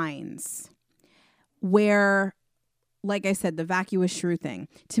lines where, like I said, the vacuous shrew thing.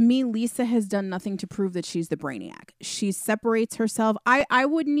 To me, Lisa has done nothing to prove that she's the brainiac. She separates herself. I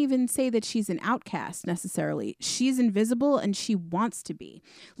wouldn't even say that she's an outcast necessarily. She's invisible and she wants to be.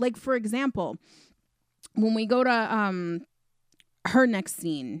 Like, for example, when we go to her next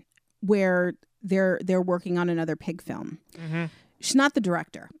scene where they're working on another pig film, she's not the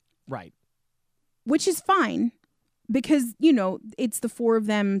director. Right. Which is fine because, it's the four of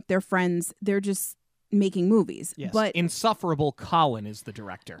them. They're friends. They're just making movies. Yes. But insufferable Colin is the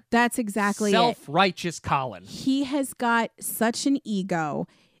director. That's exactly Self-righteous Colin. He has got such an ego.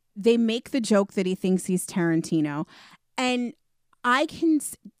 They make the joke that he thinks he's Tarantino. And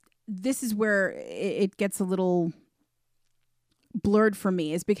this is where it gets a little blurred for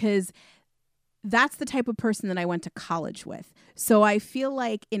me, is because that's the type of person that I went to college with. So I feel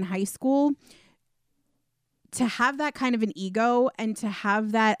like in high school, to have that kind of an ego and to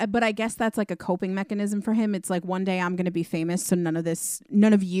have that, but I guess that's like a coping mechanism for him. It's like, one day I'm going to be famous, so none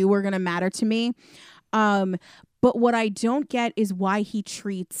of you are going to matter to me. But what I don't get is why he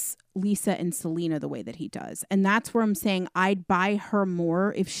treats Lisa and Selena the way that he does. And that's where I'm saying I'd buy her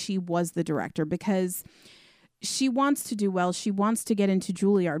more if she was the director, because she wants to do well. She wants to get into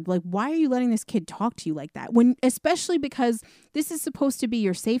Juilliard. Like, why are you letting this kid talk to you like that? Especially because this is supposed to be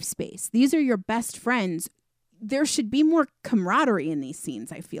your safe space. These are your best friends. There should be more camaraderie in these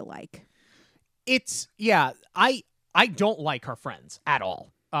scenes, I feel like. I don't like her friends at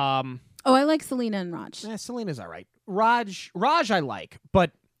all. I like Selena and Raj. Selena's all right. Raj I like,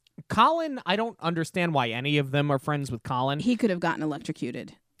 but Colin, I don't understand why any of them are friends with Colin. He could have gotten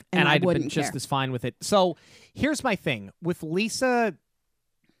electrocuted, and I'd have wouldn't been just care. as fine with it. So here's my thing. With Lisa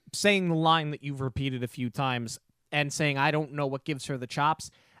saying the line that you've repeated a few times and saying, I don't know what gives her the chops.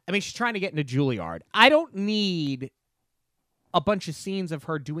 I mean, she's trying to get into Juilliard. I don't need a bunch of scenes of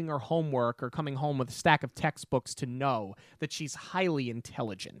her doing her homework or coming home with a stack of textbooks to know that she's highly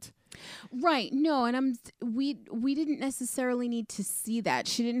intelligent. Right. No, and we didn't necessarily need to see that.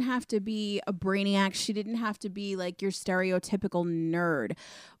 She didn't have to be a brainiac. She didn't have to be like your stereotypical nerd.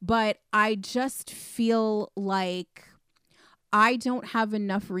 But I just feel like I don't have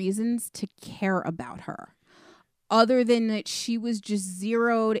enough reasons to care about her, other than that she was just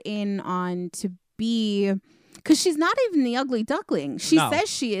zeroed in on to be, because she's not even the ugly duckling. She says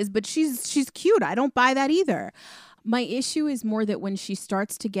she is, but she's cute. I don't buy that either. My issue is more that when she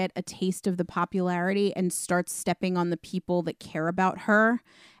starts to get a taste of the popularity and starts stepping on the people that care about her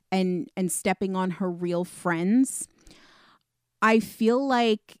and stepping on her real friends, I feel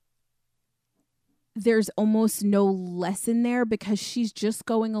like there's almost no lesson there, because she's just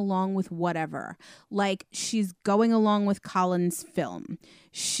going along with whatever. Like, she's going along with Colin's film.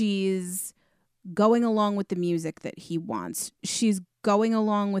 She's going along with the music that he wants. She's going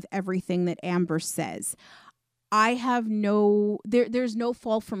along with everything that Amber says. I have there's no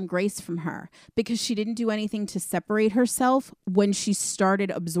fall from grace from her, because she didn't do anything to separate herself when she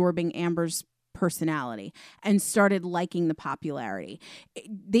started absorbing Amber's personality and started liking the popularity.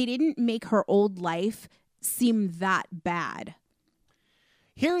 They didn't make her old life seem that bad.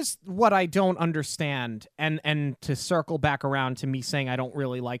 Here's what I don't understand, and to circle back around to me saying I don't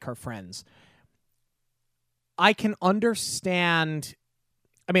really like her friends. I can understand.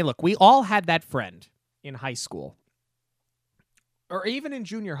 I mean, look, we all had that friend in high school, or even in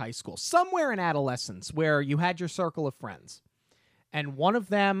junior high school, somewhere in adolescence, where you had your circle of friends, and one of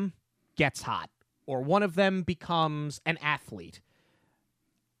them gets hot, or one of them becomes an athlete,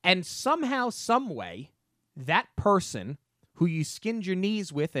 and somehow, some way, that person who you skinned your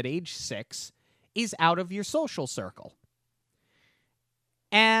knees with at age 6 is out of your social circle.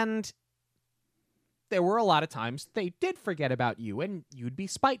 And there were a lot of times they did forget about you, and you'd be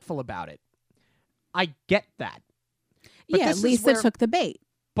spiteful about it. I get that. But yeah, this is Lisa where- took the bait.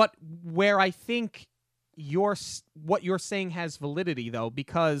 But where I think what you're saying has validity, though,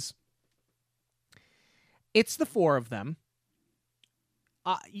 because it's the four of them.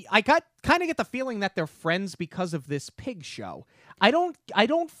 I kind of get the feeling that they're friends because of this pig show. I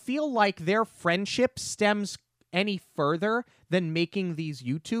don't feel like their friendship stems any further than making these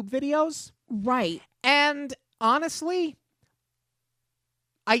YouTube videos. Right. And honestly,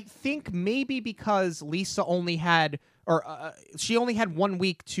 I think maybe because Lisa only had, she only had 1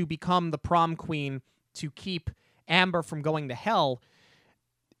 week to become the prom queen to keep Amber from going to hell.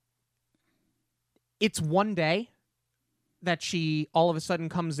 It's one day that she all of a sudden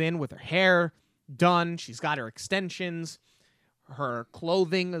comes in with her hair done. She's got her extensions. Her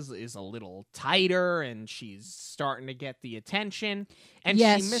clothing is a little tighter, and she's starting to get the attention. And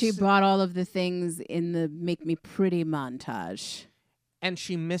yes, she brought all of the things in the Make Me Pretty montage. And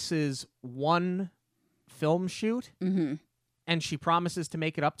she misses one film shoot, and she promises to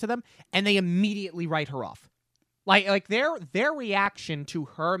make it up to them, and they immediately write her off. Like their reaction to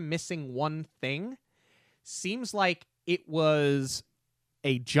her missing one thing seems like it was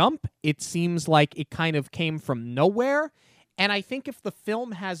a jump. It seems like it kind of came from nowhere. And I think if the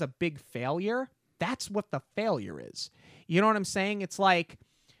film has a big failure, that's what the failure is. You know what I'm saying? It's like,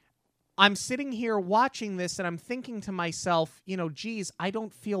 I'm sitting here watching this and I'm thinking to myself, geez, I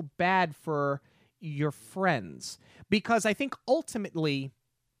don't feel bad for your friends. Because I think ultimately,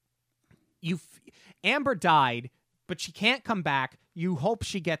 Amber died, but she can't come back. You hope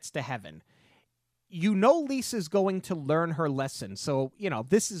she gets to heaven. Lisa's going to learn her lesson. So,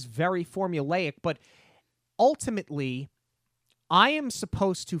 this is very formulaic, but ultimately, I am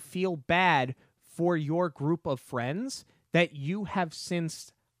supposed to feel bad for your group of friends that you have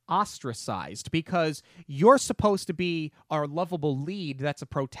since ostracized, because you're supposed to be our lovable lead that's a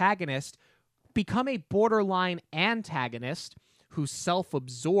protagonist, become a borderline antagonist who's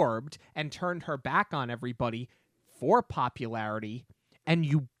self-absorbed and turned her back on everybody for popularity, and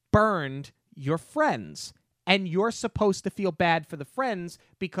you burned your friends. And you're supposed to feel bad for the friends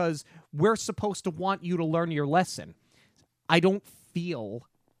because we're supposed to want you to learn your lesson. I don't feel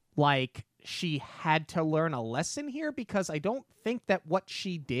like she had to learn a lesson here, because I don't think that what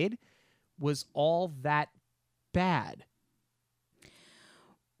she did was all that bad.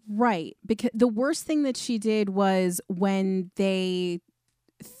 Right. Because the worst thing that she did was when they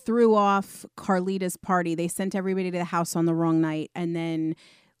threw off Carlita's party, they sent everybody to the house on the wrong night, and then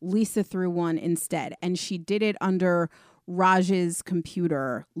Lisa threw one instead. And she did it under Raj's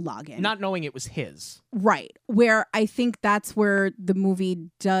computer login. Not knowing it was his. Right. Where I think that's where the movie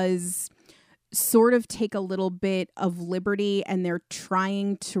does sort of take a little bit of liberty, and they're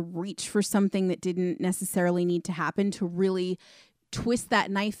trying to reach for something that didn't necessarily need to happen to really twist that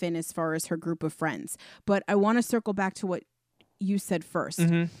knife in as far as her group of friends. But I want to circle back to what you said first.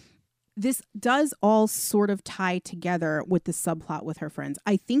 Mm-hmm. This does all sort of tie together with the subplot with her friends.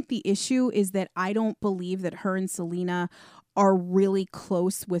 I think the issue is that I don't believe that her and Selena are really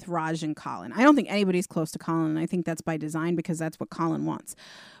close with Raj and Colin. I don't think anybody's close to Colin, and I think that's by design because that's what Colin wants.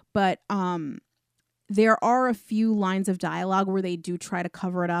 But there are a few lines of dialogue where they do try to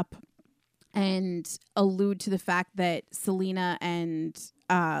cover it up and allude to the fact that Selena and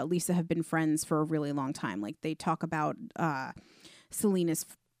Lisa have been friends for a really long time. Like, they talk about Selena's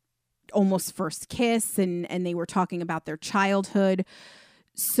almost first kiss, and they were talking about their childhood.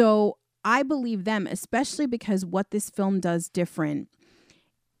 So I believe them, especially because what this film does different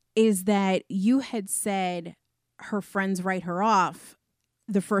is that you had said her friends write her off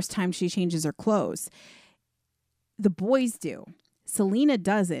the first time she changes her clothes. The boys do. Selena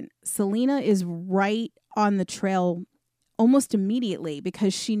doesn't. Selena is right on the trail almost immediately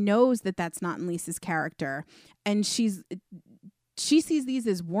because she knows that that's not in Lisa's character. And she sees these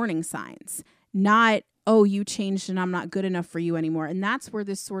as warning signs, not, oh, you changed and I'm not good enough for you anymore. And that's where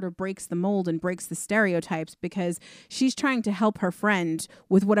this sort of breaks the mold and breaks the stereotypes, because she's trying to help her friend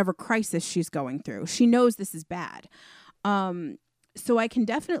with whatever crisis she's going through. She knows this is bad. So I can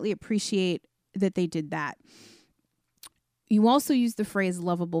definitely appreciate that they did that. You also use the phrase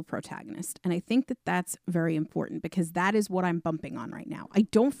lovable protagonist. And I think that that's very important because that is what I'm bumping on right now. I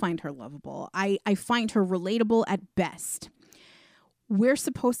don't find her lovable. I find her relatable at best. We're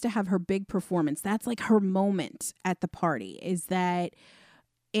supposed to have her big performance. That's like her moment at the party, is that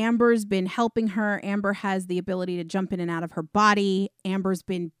Amber's been helping her. Amber has the ability to jump in and out of her body. Amber's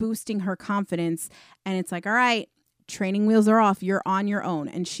been boosting her confidence. And it's like, all right, training wheels are off. You're on your own.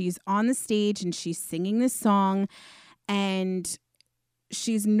 And she's on the stage and she's singing this song. And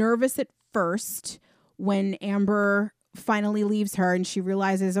she's nervous at first when Amber finally leaves her and she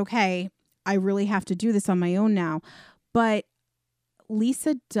realizes, okay, I really have to do this on my own now. But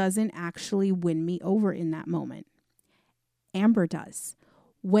Lisa doesn't actually win me over in that moment. Amber does.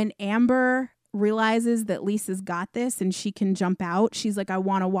 When Amber realizes that Lisa's got this and she can jump out, she's like, I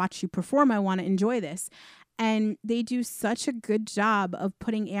want to watch you perform. I want to enjoy this. And they do such a good job of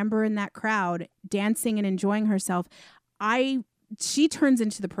putting Amber in that crowd, dancing and enjoying herself. She turns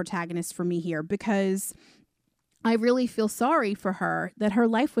into the protagonist for me here, because I really feel sorry for her that her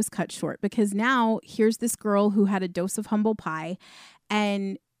life was cut short, because now here's this girl who had a dose of humble pie,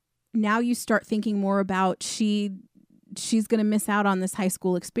 and now you start thinking more about she's going to miss out on this high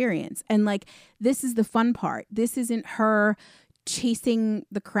school experience. And like, this is the fun part. This isn't her chasing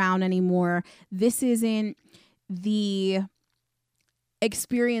the crown anymore. This isn't the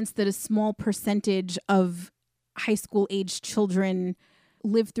experience that a small percentage of high school age children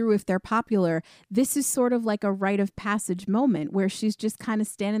live through if they're popular. This is sort of like a rite of passage moment where she's just kind of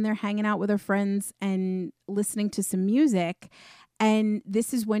standing there hanging out with her friends and listening to some music. And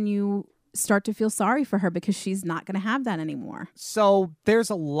this is when you start to feel sorry for her, because she's not going to have that anymore. So there's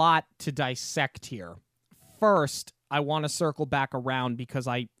a lot to dissect here. First, I want to circle back around because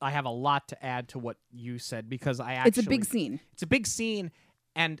I have a lot to add to what you said, because it's a big scene. It's a big scene,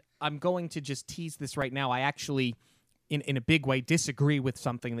 and I'm going to just tease this right now. I actually, in a big way, disagree with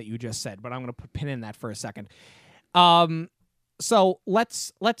something that you just said, but I'm going to put a pin in that for a second. So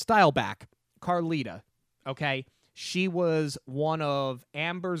let's dial back. Carlita, okay? She was one of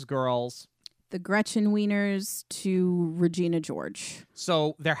Amber's girls. The Gretchen Wieners to Regina George.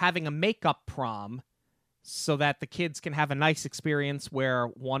 So they're having a makeup prom so that the kids can have a nice experience where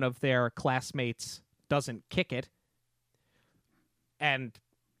one of their classmates doesn't kick it. And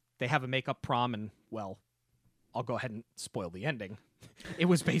they have a makeup prom, and, well, I'll go ahead and spoil the ending. It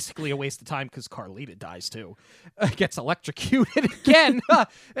was basically a waste of time because Carlita dies, too. Gets electrocuted again.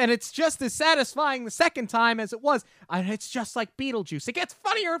 And it's just as satisfying the second time as it was. And it's just like Beetlejuice. It gets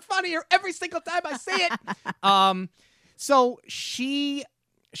funnier and funnier every single time I say it. So she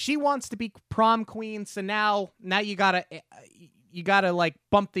wants to be prom queen. So now you gotta like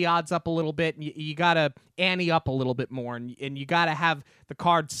bump the odds up a little bit, and you gotta ante up a little bit more, and you gotta have the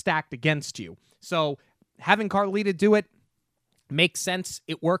cards stacked against you. So having Carlita do it makes sense.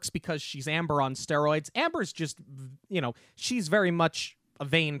 It works because she's Amber on steroids. Amber's just, she's very much a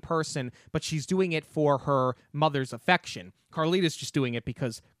vain person, but she's doing it for her mother's affection. Carlita's just doing it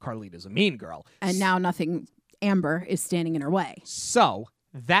because Carlita's a mean girl. And now Amber is standing in her way. So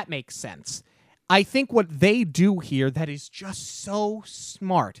that makes sense. I think what they do here that is just so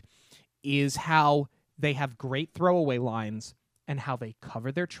smart is how they have great throwaway lines and how they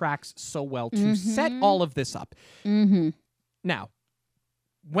cover their tracks so well to set all of this up. Mm-hmm. Now,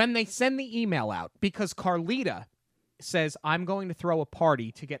 when they send the email out, because Carlita says, I'm going to throw a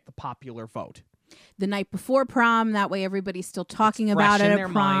party to get the popular vote. The night before prom, that way everybody's still talking about it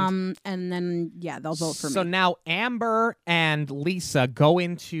at prom, and then, they'll vote for me. So now Amber and Lisa go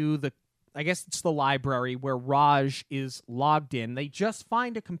into I guess it's the library where Raj is logged in. They just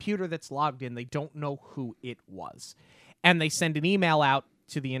find a computer that's logged in. They don't know who it was. And they send an email out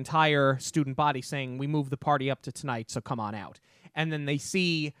to the entire student body saying, we move the party up to tonight, so come on out. And then they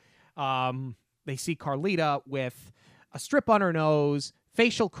see Carlita with a strip on her nose,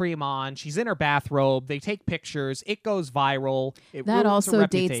 facial cream on. She's in her bathrobe. They take pictures. It goes viral. That also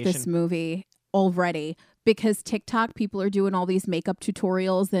dates this movie already, because TikTok people are doing all these makeup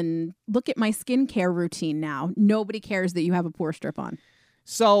tutorials, and look at my skincare routine now. Nobody cares that you have a pore strip on.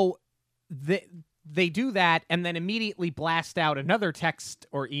 So they do that and then immediately blast out another text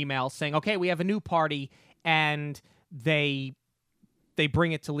or email saying, okay, we have a new party, and they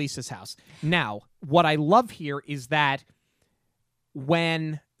bring it to Lisa's house. Now, what I love here is that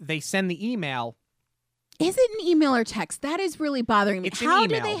when they send the email... Is it an email or text? That is really bothering me. It's an How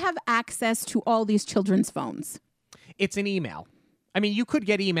email. do they have access to all these children's phones? It's an email. I mean, you could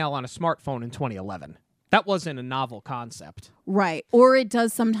get email on a smartphone in 2011. That wasn't a novel concept. Right. Or it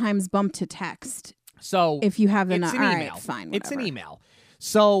does sometimes bump to text. So if you have it's an all email. right, fine, whatever. It's an email.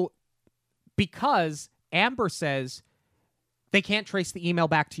 So because Amber says they can't trace the email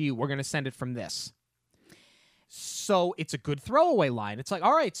back to you, we're going to send it from this. So it's a good throwaway line. It's like,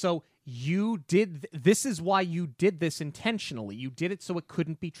 all right, so you did, this is why you did this intentionally. You did it so it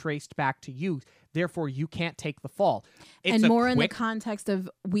couldn't be traced back to you. Therefore, you can't take the fall. It's more in the context of,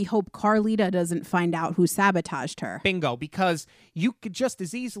 we hope Carlita doesn't find out who sabotaged her. Bingo, because you could just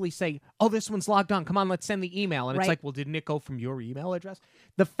as easily say, oh, this one's logged on. Come on, let's send the email. And it's like, well, didn't it go from your email address?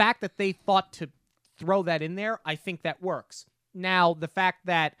 The fact that they thought to throw that in there, I think that works. Now, the fact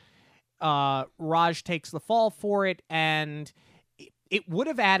that Raj takes the fall for it, and it would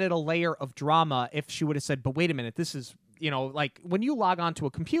have added a layer of drama if she would have said, but wait a minute, this is like when you log onto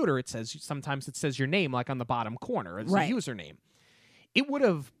a computer, sometimes it says your name like on the bottom corner as a username. It would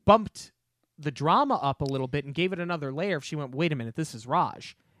have bumped the drama up a little bit and gave it another layer if she went, wait a minute, this is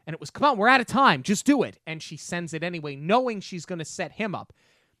Raj. And it was, come on, we're out of time. Just do it. And she sends it anyway, knowing she's going to set him up.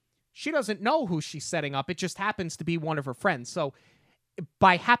 She doesn't know who she's setting up. It just happens to be one of her friends. So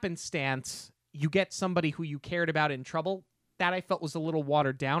by happenstance, you get somebody who you cared about in trouble. That I felt was a little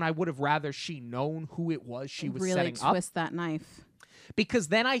watered down. I would have rather she known who it was she was setting up. Really twist that knife. Because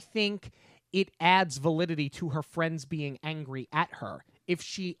then I think it adds validity to her friends being angry at her. If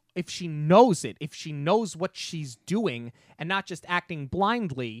she knows it, if she knows what she's doing and not just acting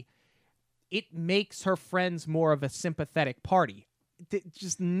blindly, it makes her friends more of a sympathetic party.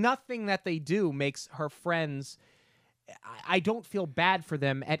 Just nothing that they do makes her friends... I don't feel bad for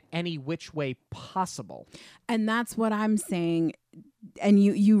them at any which way possible. And that's what I'm saying. And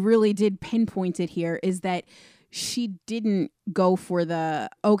you really did pinpoint it here, is that she didn't go for the,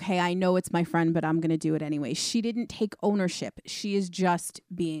 okay, I know it's my friend, but I'm going to do it anyway. She didn't take ownership. She is just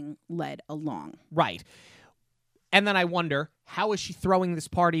being led along. Right. And then I wonder, how is she throwing this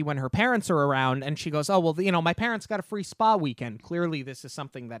party when her parents are around? And she goes, oh, well, my parents got a free spa weekend. Clearly, this is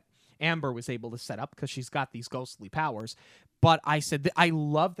something that Amber was able to set up because she's got these ghostly powers. But I said, I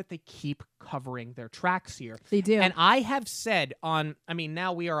love that they keep covering their tracks here. They do. And I have said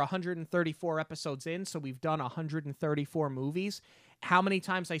now we are 134 episodes in, so we've done 134 movies. How many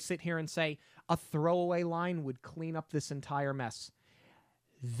times I sit here and say, a throwaway line would clean up this entire mess.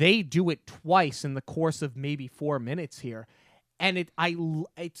 They do it twice in the course of maybe 4 minutes here. And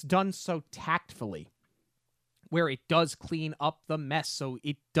it's done so tactfully, where it does clean up the mess. So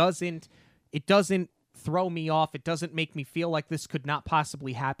it doesn't throw me off. It doesn't make me feel like this could not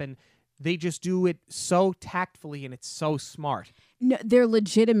possibly happen. They just do it so tactfully, and it's so smart. No, they're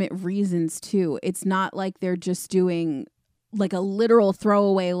legitimate reasons, too. It's not like they're just doing like a literal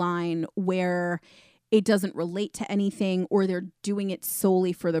throwaway line where it doesn't relate to anything, or they're doing it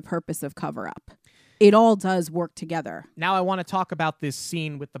solely for the purpose of cover-up. It all does work together. Now I want to talk about this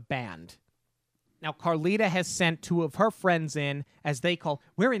scene with the band. Now, Carlita has sent two of her friends in, as they call,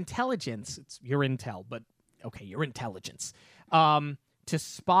 we're intelligence. It's your intel, but okay, your intelligence. To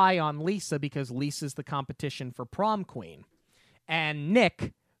spy on Lisa, because Lisa's the competition for prom queen. And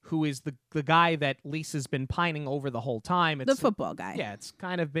Nick, who is the guy that Lisa's been pining over the whole time. The football guy. Yeah, it's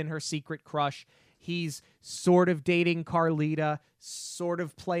kind of been her secret crush. He's sort of dating Carlita, sort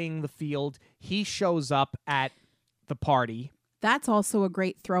of playing the field. He shows up at the party. That's also a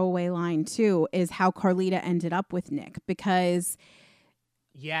great throwaway line, too, is how Carlita ended up with Nick, because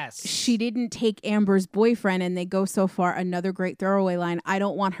yes, she didn't take Amber's boyfriend, and they go so far. Another great throwaway line. I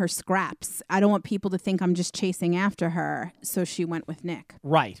don't want her scraps. I don't want people to think I'm just chasing after her. So she went with Nick.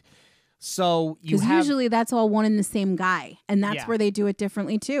 Right. So because usually that's all one and the same guy, and that's where they do it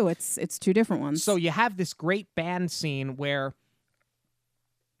differently too. It's two different ones. So you have this great band scene where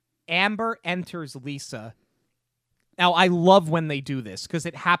Amber enters Lisa. Now, I love when they do this because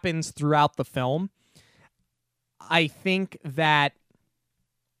it happens throughout the film. I think that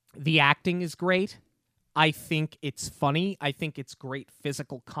the acting is great. I think it's funny. I think it's great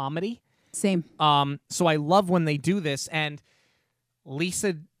physical comedy. Same. So I love when they do this, and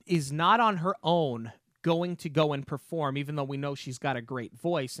Lisa is not on her own going to go and perform, even though we know she's got a great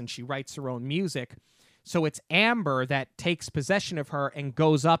voice and she writes her own music. So it's Amber that takes possession of her and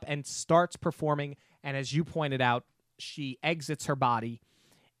goes up and starts performing, and as you pointed out, she exits her body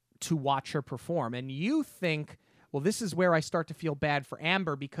to watch her perform. And you think, well, this is where I start to feel bad for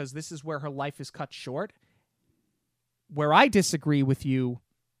Amber because this is where her life is cut short. Where I disagree with you,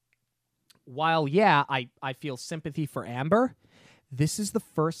 while, I feel sympathy for Amber, this is the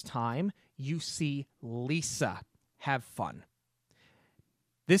first time you see Lisa have fun.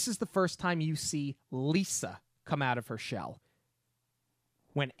 This is the first time you see Lisa come out of her shell.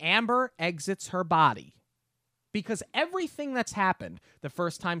 When Amber exits her body, because everything that's happened the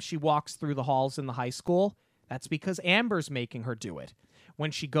first time she walks through the halls in the high school, that's because Amber's making her do it.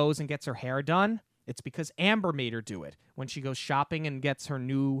 When she goes and gets her hair done, it's because Amber made her do it. When she goes shopping and gets her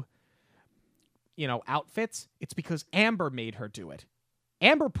new, outfits, it's because Amber made her do it.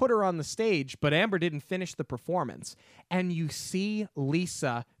 Amber put her on the stage, but Amber didn't finish the performance. And you see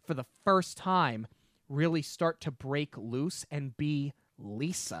Lisa, for the first time, really start to break loose and be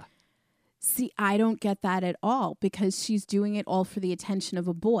Lisa. See, I don't get that at all because she's doing it all for the attention of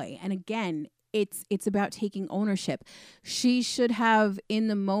a boy. And again, it's about taking ownership. She should have, in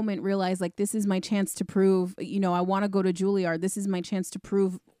the moment, realized, like, this is my chance to prove, I want to go to Juilliard. This is my chance to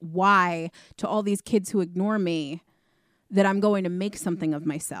prove why to all these kids who ignore me that I'm going to make something of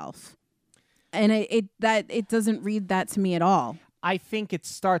myself. And it doesn't read that to me at all. I think it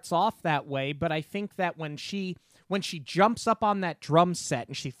starts off that way, but I think that when she jumps up on that drum set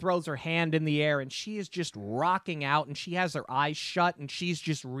and she throws her hand in the air and she is just rocking out and she has her eyes shut and she's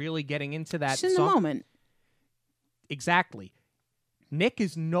just really getting into that She's in song. the moment. Exactly. Nick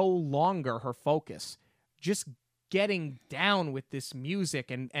is no longer her focus. Just getting down with this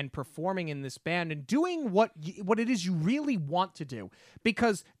music and performing in this band and doing what it is you really want to do.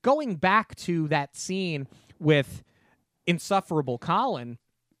 Because going back to that scene with Insufferable Colin,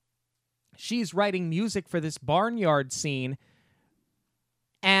 she's writing music for this barnyard scene,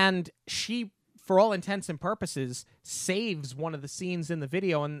 and she, for all intents and purposes, saves one of the scenes in the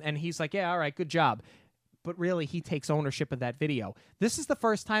video, and he's like, yeah, all right, good job. But really, he takes ownership of that video. This is the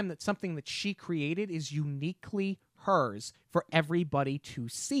first time that something that she created is uniquely hers for everybody to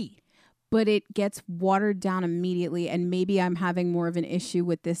see. But it gets watered down immediately, and maybe I'm having more of an issue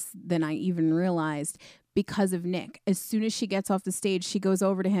with this than I even realized because of Nick. As soon as she gets off the stage, she goes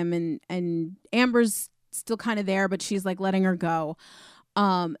over to him, and Amber's still kind of there, but she's like letting her go.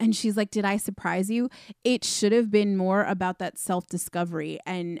 And she's like, did I surprise you? It should have been more about that self-discovery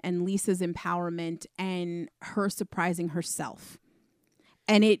and Lisa's empowerment and her surprising herself.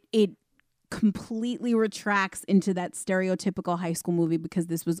 And it completely retracts into that stereotypical high school movie because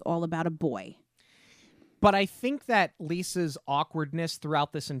this was all about a boy. But I think that Lisa's awkwardness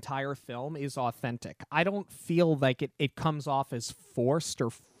throughout this entire film is authentic. I don't feel like it comes off as forced or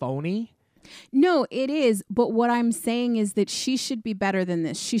phony. No, it is. But what I'm saying is that she should be better than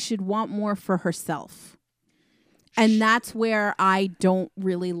this. She should want more for herself. And that's where I don't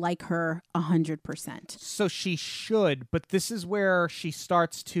really like her 100%. So she should, but this is where she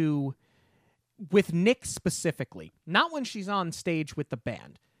starts to, with Nick specifically, not when she's on stage with the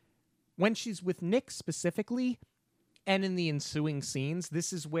band. When she's with Nick specifically, and in the ensuing scenes,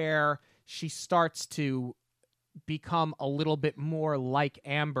 this is where she starts to become a little bit more like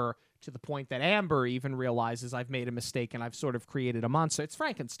Amber, to the point that Amber even realizes I've made a mistake and I've sort of created a monster. It's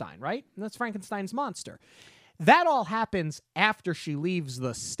Frankenstein, right? And that's Frankenstein's monster. That all happens after she leaves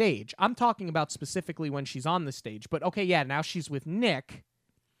the stage. I'm talking about specifically when she's on the stage. But okay, yeah, now she's with Nick.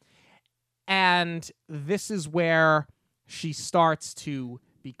 And this is where she starts to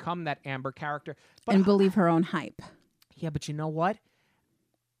become that Amber character. But and believe her own hype. Yeah, but you know what?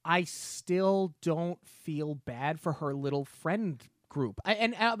 I still don't feel bad for her little friend group.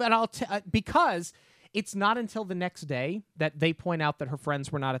 Because it's not until the next day that they point out that her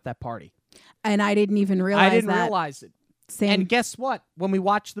friends were not at that party. And I didn't even realize that. I didn't realize it. Same. And guess what? When we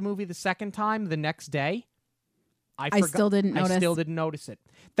watched the movie the second time, the next day, I still didn't notice it.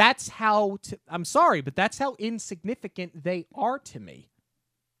 That's how, I'm sorry, but that's how insignificant they are to me.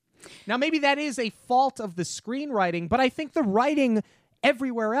 Now, maybe that is a fault of the screenwriting, but I think the writing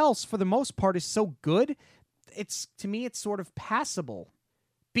everywhere else, for the most part, is so good. To me, it's sort of passable.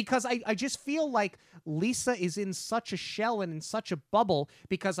 Because I just feel like Lisa is in such a shell and in such a bubble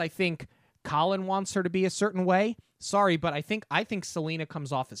because I think Colin wants her to be a certain way. Sorry, but I think Selena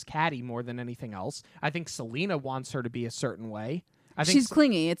comes off as catty more than anything else. I think Selena wants her to be a certain way. She's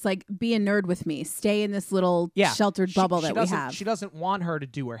clingy. It's like, be a nerd with me. Stay in this little sheltered bubble that we have. She doesn't want her to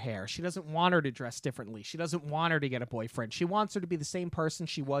do her hair. She doesn't want her to dress differently. She doesn't want her to get a boyfriend. She wants her to be the same person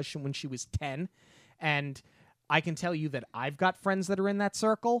she was when she was 10. And I can tell you that I've got friends that are in that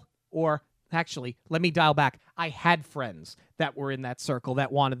circle, or actually, let me dial back. I had friends that were in that circle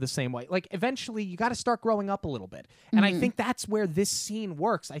that wanted the same way. Like, eventually, you got to start growing up a little bit. And I think that's where this scene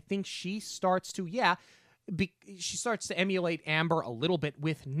works. I think she starts to, she starts to emulate Amber a little bit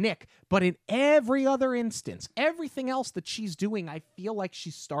with Nick. But in every other instance, everything else that she's doing, I feel like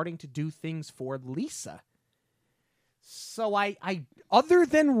she's starting to do things for Lisa. So I other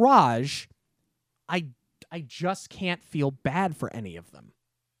than Raj, I just can't feel bad for any of them.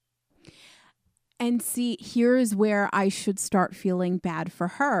 And see, here's where I should start feeling bad for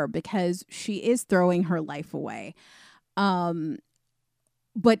her because she is throwing her life away.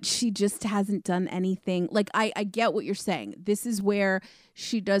 But she just hasn't done anything. Like, I get what you're saying. This is where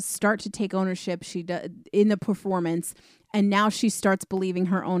she does start to take ownership. She does in the performance. And now she starts believing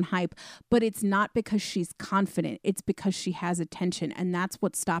her own hype. But it's not because she's confident. It's because she has attention. And that's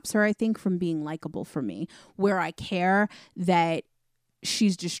what stops her, I think, from being likable for me. Where I care that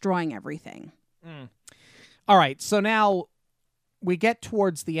she's destroying everything. All right. So now we get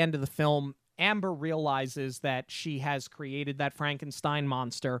towards the end of the film. Amber realizes that she has created that Frankenstein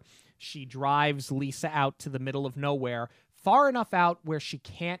monster. She drives Lisa out to the middle of nowhere, far enough out where she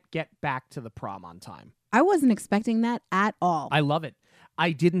can't get back to the prom on time. I wasn't expecting that at all. I love it.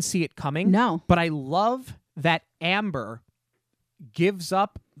 I didn't see it coming. No. But I love that Amber gives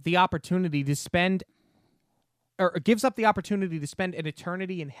up the opportunity to spend an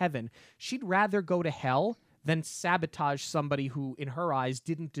eternity in heaven, she'd rather go to hell than sabotage somebody who, in her eyes,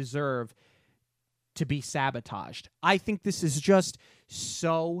 didn't deserve to be sabotaged. I think this is just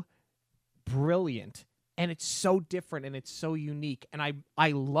so brilliant, and it's so different, and it's so unique, and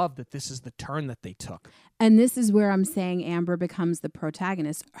I love that this is the turn that they took. And this is where I'm saying Amber becomes the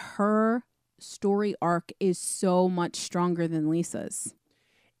protagonist. Her story arc is so much stronger than Lisa's.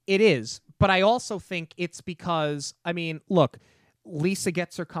 It is, but I also think it's because, I mean, look, Lisa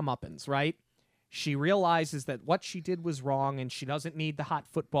gets her comeuppance, right? She realizes that what she did was wrong, and she doesn't need the hot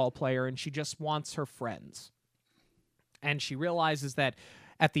football player, and she just wants her friends. And she realizes that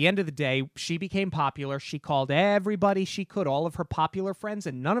at the end of the day, she became popular. She called everybody she could, all of her popular friends,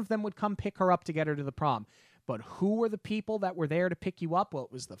 and none of them would come pick her up to get her to the prom. But who were the people that were there to pick you up? Well,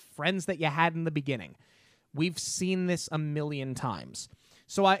 it was the friends that you had in the beginning. We've seen this a million times.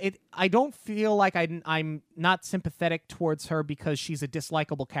 So I don't feel like I'm not sympathetic towards her because she's a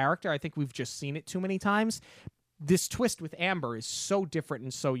dislikable character. I think we've just seen it too many times. This twist with Amber is so different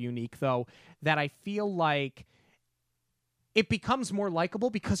and so unique, though, that I feel like it becomes more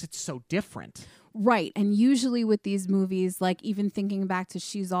likable because it's so different. Right. And usually with these movies, like even thinking back to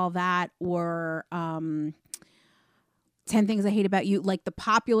She's All That or 10 Things I Hate About You, like the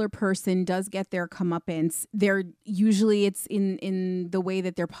popular person does get their comeuppance. They're usually it's in the way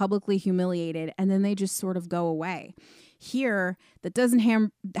that they're publicly humiliated and then they just sort of go away. Here, that doesn't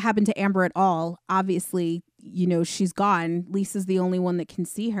happen to Amber at all. Obviously, you know, she's gone. Lisa's the only one that can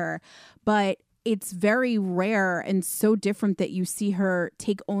see her. But it's very rare and so different that you see her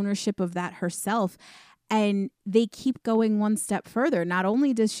take ownership of that herself. And they keep going one step further. Not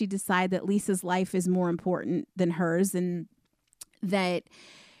only does she decide that Lisa's life is more important than hers and that,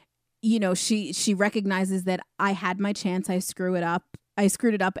 you know, she recognizes that I had my chance, I screwed it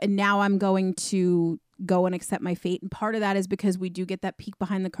up, and now I'm going to go and accept my fate. And part of that is because we do get that peek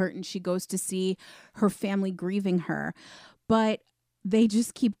behind the curtain. She goes to see her family grieving her. But they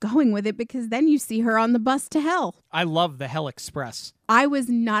just keep going with it because then you see her on the bus to hell. I love the Hell Express. I was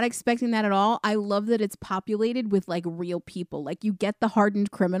not expecting that at all. I love that it's populated with like real people. Like you get the hardened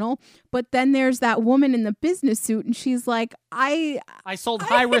criminal, but then there's that woman in the business suit and she's like, I sold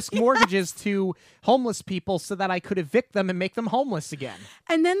high-risk mortgages to homeless people so that I could evict them and make them homeless again.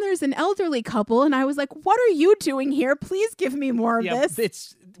 And then there's an elderly couple and I was like, what are you doing here? Please give me more of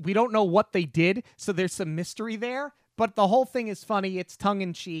this. We don't know what they did, so there's some mystery there. But the whole thing is funny. It's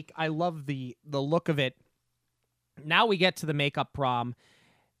tongue-in-cheek. I love the look of it. Now we get to the makeup prom.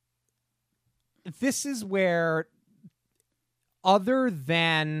 This is where, other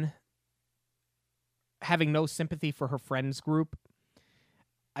than having no sympathy for her friends group,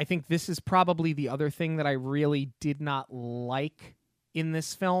 I think this is probably the other thing that I really did not like in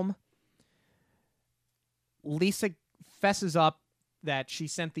this film. Lisa fesses up that she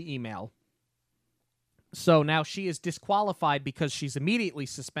sent the email. So now she is disqualified because she's immediately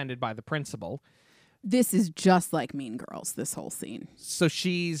suspended by the principal. This is just like Mean Girls, this whole scene. So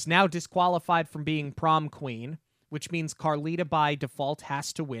she's now disqualified from being prom queen, which means Carlita by default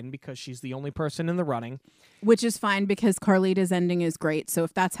has to win because she's the only person in the running. Which is fine because Carlita's ending is great. So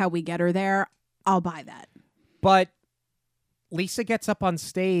if that's how we get her there, I'll buy that. But Lisa gets up on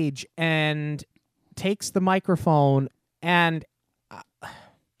stage and takes the microphone, and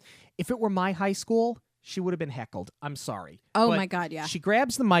if it were my high school, she would have been heckled. I'm sorry. Oh, but my God, yeah. She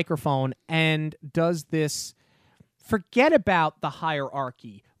grabs the microphone and does this, forget about the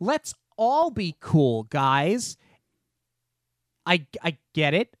hierarchy. Let's all be cool, guys. I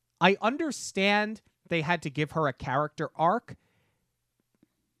get it. I understand they had to give her a character arc,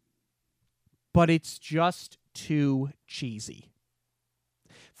 but it's just too cheesy.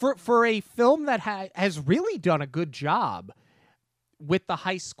 For a film that has really done a good job with the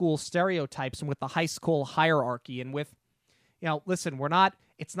high school stereotypes and with the high school hierarchy and with, you know, listen,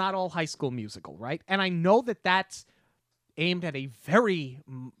 it's not all High School Musical, right? And I know that that's aimed at a very,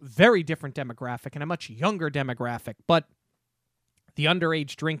 very different demographic and a much younger demographic, but the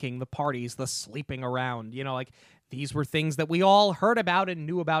underage drinking, the parties, the sleeping around, you know, like these were things that we all heard about and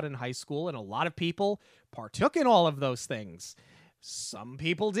knew about in high school, and a lot of people partook in all of those things. Some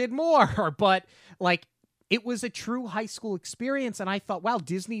people did more, but like, it was a true high school experience, and I thought, wow,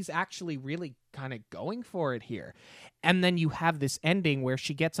 Disney's actually really kind of going for it here. And then you have this ending where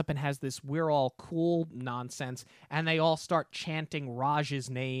she gets up and has this "we're all cool" nonsense, and they all start chanting Raj's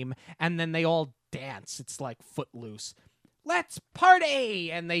name, and then they all dance. It's like Footloose. Let's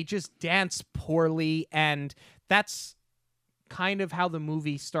party! And they just dance poorly, and that's kind of how the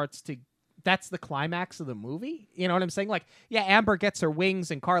movie starts to that's the climax of the movie. You know what I'm saying? Like, yeah, Amber gets her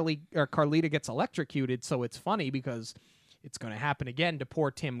wings and Carlita gets electrocuted, so it's funny because it's going to happen again to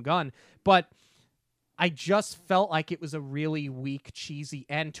poor Tim Gunn. But I just felt like it was a really weak, cheesy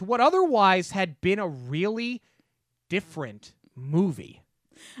end to what otherwise had been a really different movie.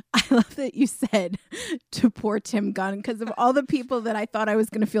 I love that you said to poor Tim Gunn, because of all the people that I thought I was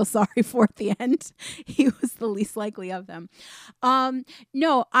going to feel sorry for at the end, he was the least likely of them.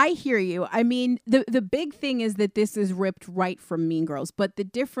 No, I hear you. I mean, the big thing is that this is ripped right from Mean Girls, but the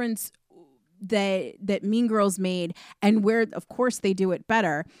difference that Mean Girls made, and where of course they do it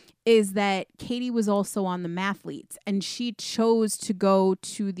better, is that Katie was also on the Mathletes, and she chose to go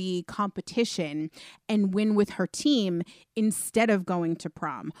to the competition and win with her team instead of going to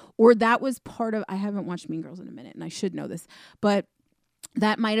prom. Or that was part of, I haven't watched Mean Girls in a minute and I should know this, but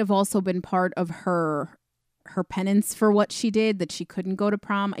that might have also been part of her penance for what she did, that she couldn't go to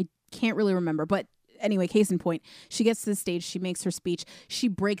prom. I can't really remember, but anyway, case in point, she gets to the stage, she makes her speech, she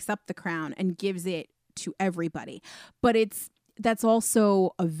breaks up the crown and gives it to everybody. But that's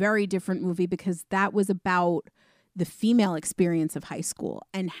also a very different movie, because that was about the female experience of high school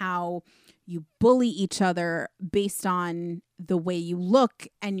and how you bully each other based on the way you look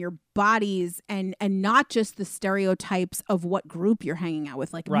and your bodies, and not just the stereotypes of what group you're hanging out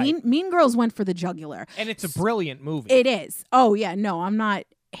with. Like, right. Mean Girls went for the jugular. And it's a brilliant movie. It is. Oh, yeah. No, I'm not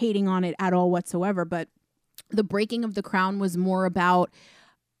hating on it at all whatsoever, but the breaking of the crown was more about,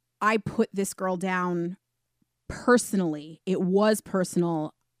 I put this girl down personally. It was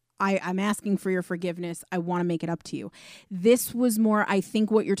personal. I'm asking for your forgiveness. I want to make it up to you. This was more, I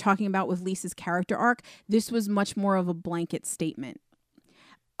think what you're talking about with Lisa's character arc, this was much more of a blanket statement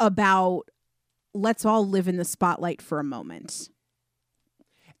about, let's all live in the spotlight for a moment.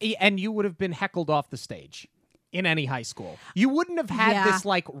 And you would have been heckled off the stage in any high school. You wouldn't have had this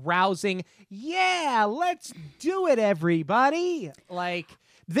like rousing, yeah, let's do it, everybody. Like,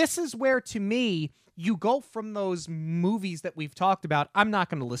 this is where, to me, you go from those movies that we've talked about. I'm not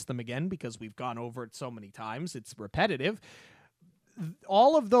going to list them again because we've gone over it so many times. It's repetitive.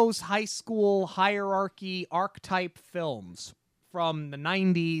 All of those high school hierarchy archetype films from the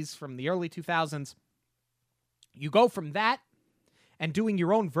 90s, from the early 2000s, you go from that and doing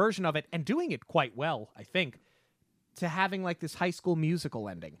your own version of it, and doing it quite well, I think, to having like this High School Musical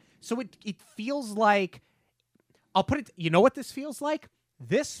ending. So it feels like, I'll put it, you know what this feels like?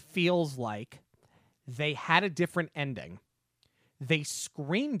 This feels like they had a different ending. They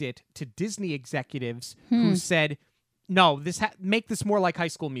screened it to Disney executives who said, no, make this more like High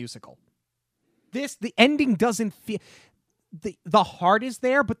School Musical. The ending doesn't feel, the heart is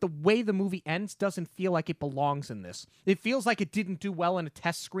there, but the way the movie ends doesn't feel like it belongs in this. It feels like it didn't do well in a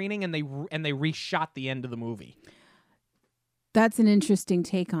test screening, and they reshot the end of the movie. That's an interesting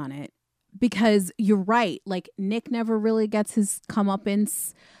take on it, because you're right. Like, Nick never really gets his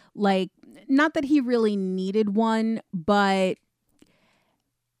comeuppance. Like, not that he really needed one, but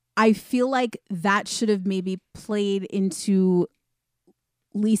I feel like that should have maybe played into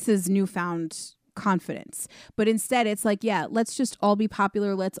Lisa's newfound confidence. But instead, it's like, yeah, let's just all be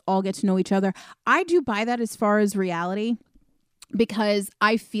popular. Let's all get to know each other. I do buy that as far as reality, because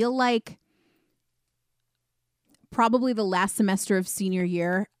I feel like probably the last semester of senior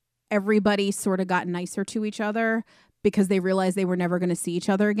year, everybody sort of got nicer to each other because they realized they were never going to see each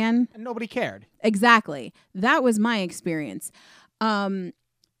other again. And nobody cared. Exactly. That was my experience.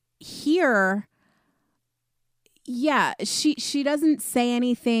 Here, yeah, she doesn't say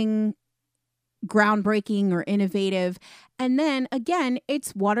anything groundbreaking or innovative. And then again,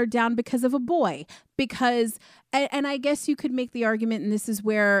 it's watered down because of a boy. Because, and I guess you could make the argument, and this is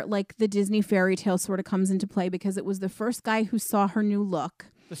where like the Disney fairy tale sort of comes into play, because it was the first guy who saw her new look.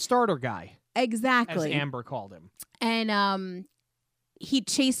 The starter guy. Exactly. As Amber called him. And he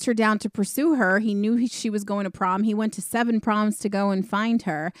chased her down to pursue her. He knew she was going to prom. He went to 7 proms to go and find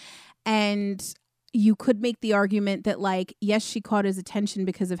her. And you could make the argument that, like, yes, she caught his attention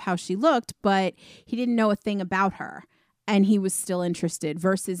because of how she looked, but he didn't know a thing about her. And he was still interested,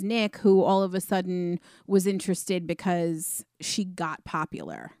 versus Nick, who all of a sudden was interested because she got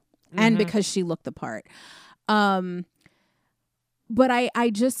popular and because she looked the part. But I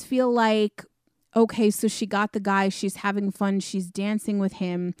just feel like, okay, so she got the guy, she's having fun, she's dancing with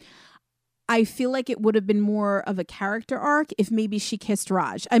him. I feel like it would have been more of a character arc if maybe she kissed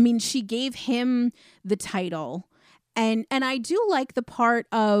Raj. I mean, she gave him the title. And I do like the part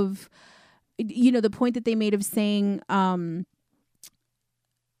of, you know, the point that they made of saying,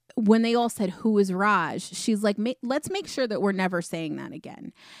 when they all said, who is Raj? She's like, let's make sure that we're never saying that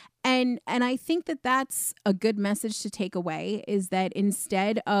again. And I think that that's a good message to take away, is that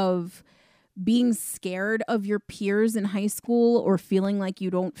instead of being scared of your peers in high school or feeling like you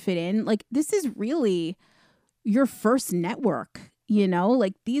don't fit in. Like, this is really your first network, you know?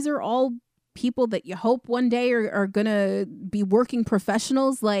 Like, these are all people that you hope one day are going to be working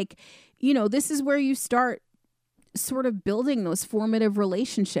professionals. Like, you know, this is where you start sort of building those formative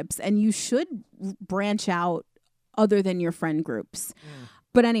relationships, and you should branch out other than your friend groups.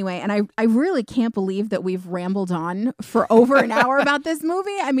 But anyway, and I really can't believe that we've rambled on for over an hour about this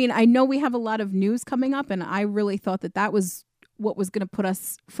movie. I mean, I know we have a lot of news coming up, and I really thought that was what was going to put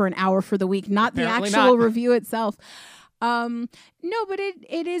us for an hour for the week, not Apparently the actual not. review itself. No, but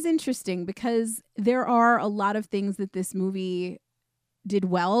it is interesting because there are a lot of things that this movie did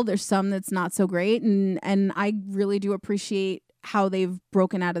well. There's some that's not so great, and I really do appreciate how they've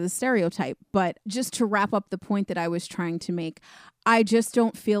broken out of the stereotype. But just to wrap up the point that I was trying to make, I just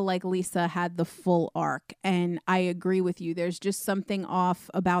don't feel like Lisa had the full arc. And I agree with you. There's just something off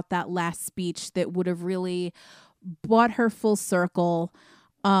about that last speech that would have really brought her full circle.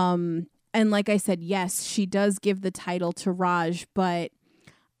 And like I said, yes, she does give the title to Raj, but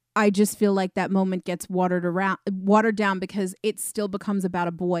I just feel like that moment gets watered down because it still becomes about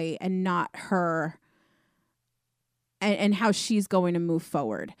a boy and not her and how she's going to move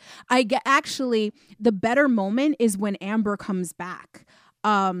forward. Actually, the better moment is when Amber comes back,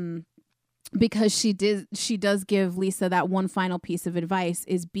 because she does give Lisa that one final piece of advice,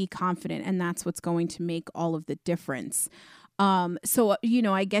 is be confident, and that's what's going to make all of the difference. So, you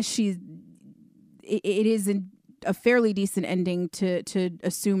know, I guess it is a fairly decent ending to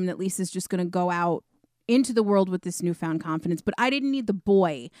assume that Lisa's just going to go out into the world with this newfound confidence. But I didn't need the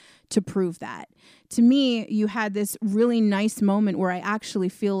boy to prove that. To me, you had this really nice moment where I actually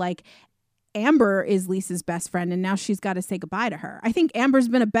feel like Amber is Lisa's best friend, and now she's got to say goodbye to her. I think Amber's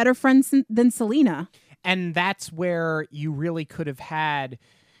been a better friend than Selena. And that's where you really could have had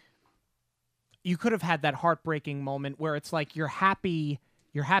that heartbreaking moment where it's like you're happy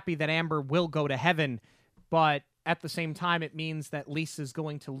that Amber will go to heaven, but at the same time it means that Lisa's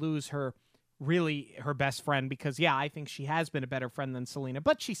going to lose her best friend, because I think she has been a better friend than Selena.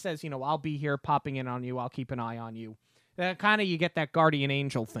 But she says, you know, I'll be here popping in on you, I'll keep an eye on you. Kind of, you get that guardian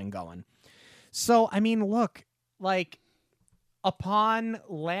angel thing going. So, I mean, look, like, upon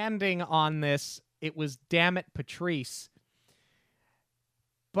landing on this, it was damn it, Patrice.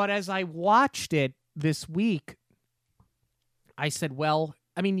 But as I watched it this week, I said, well,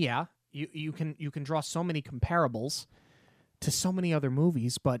 I mean, yeah, you can draw so many comparables to so many other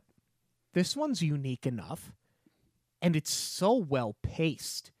movies, but this one's unique enough, and it's so well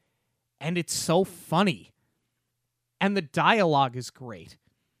paced, and it's so funny, and the dialogue is great,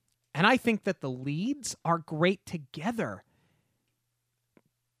 and I think that the leads are great together.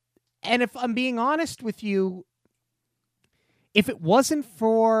 And if I'm being honest with you, if it wasn't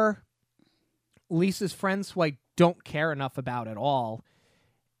for Lisa's friends, who I don't care enough about at all,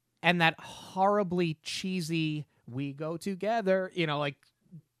 and that horribly cheesy "we go together," you know, like,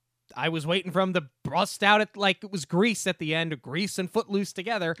 I was waiting for him to bust out it like it was Grease at the end, or Grease and Footloose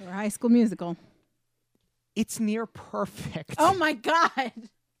together. Or High School Musical. It's near perfect. Oh my God.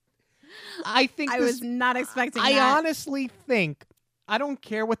 I think I was not expecting that. I honestly think, I don't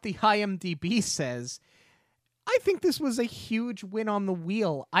care what the IMDb says, I think this was a huge win on the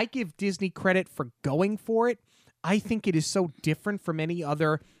wheel. I give Disney credit for going for it. I think it is so different from any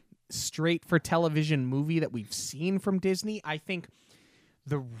other straight-for-television movie that we've seen from Disney. I think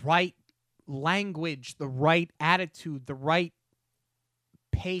the right language, the right attitude, the right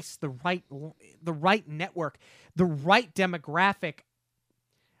pace, the right network, the right demographic.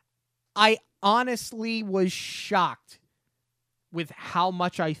 I honestly was shocked with how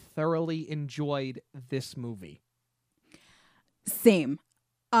much I thoroughly enjoyed this movie. Same.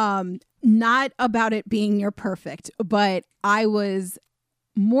 Not about it being near perfect, but I was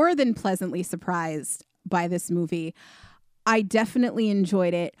more than pleasantly surprised by this movie. I definitely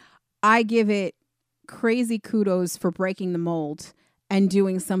enjoyed it. I give it crazy kudos for breaking the mold and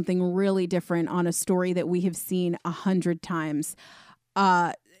doing something really different on a story that we have seen 100 times.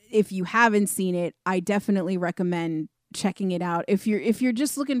 If you haven't seen it, I definitely recommend checking it out. If you're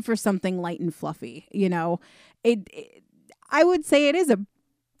just looking for something light and fluffy, you know, I would say it is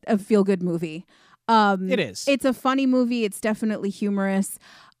a feel-good movie. It is. It's a funny movie. It's definitely humorous.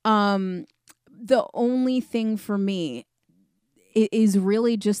 The only thing for me is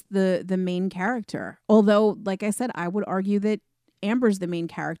really just the main character. Although, like I said, I would argue that Amber's the main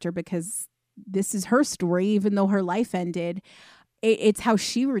character because this is her story, even though her life ended. It's how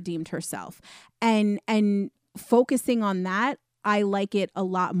she redeemed herself. And focusing on that, I like it a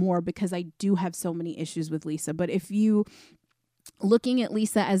lot more because I do have so many issues with Lisa. But if you looking at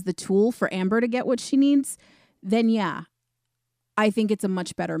Lisa as the tool for Amber to get what she needs, then yeah, I think it's a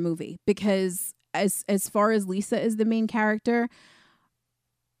much better movie, because as far as Lisa is the main character,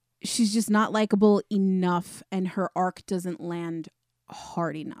 she's just not likable enough, and her arc doesn't land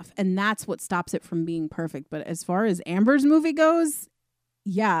hard enough. And that's what stops it from being perfect. But as far as Amber's movie goes,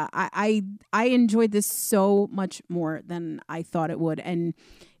 yeah, I enjoyed this so much more than I thought it would. And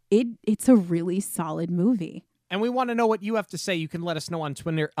it's a really solid movie. And we want to know what you have to say. You can let us know on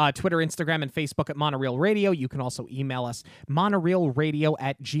Twitter, Instagram, and Facebook at Monorail Radio. You can also email us,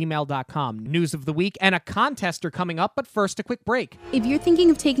 monorailradio@gmail.com. News of the week and a contest are coming up, but first, a quick break. If you're thinking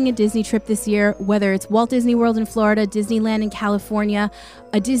of taking a Disney trip this year, whether it's Walt Disney World in Florida, Disneyland in California,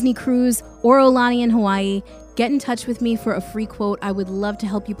 a Disney cruise, or Aulani in Hawaii, get in touch with me for a free quote. I would love to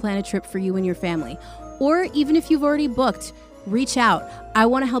help you plan a trip for you and your family. Or even if you've already booked, reach out. I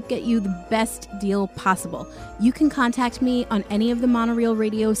want to help get you the best deal possible. You can contact me on any of the Monorail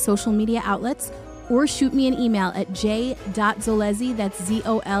Radio social media outlets, or shoot me an email at j.zolezzi, that's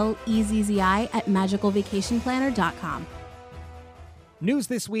Zolezzi, at magicalvacationplanner.com. News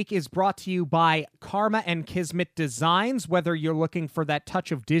this week is brought to you by Karma and Kismet Designs. Whether you're looking for that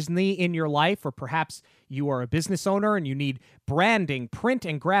touch of Disney in your life, or perhaps you are a business owner and you need branding, print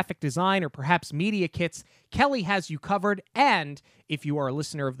and graphic design, or perhaps media kits, Kelly has you covered. And if you are a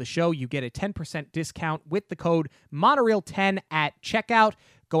listener of the show, you get a 10% discount with the code Monorail10 at checkout.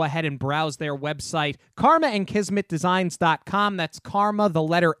 Go ahead and browse their website, karmaandkismetdesigns.com. That's Karma, the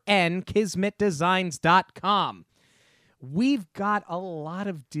letter N, kismetdesigns.com. We've got a lot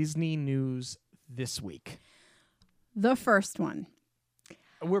of Disney news this week. The first one.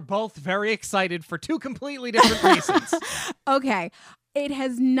 We're both very excited for two completely different reasons. Okay. It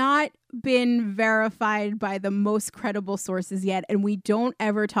has not been verified by the most credible sources yet, and we don't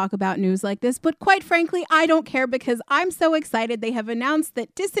ever talk about news like this, but quite frankly, I don't care, because I'm so excited. They have announced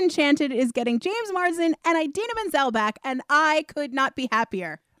that Disenchanted is getting James Marsden and Idina Menzel back, and I could not be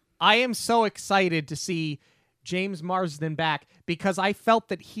happier. I am so excited to see James Marsden back, because I felt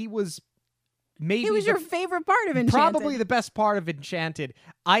that he was maybe your favorite part of Enchanted. Probably the best part of Enchanted.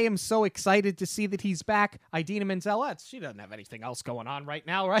 I am so excited to see that he's back. Idina Menzel, she doesn't have anything else going on right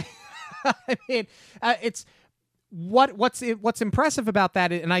now, right? I mean, it's what's impressive about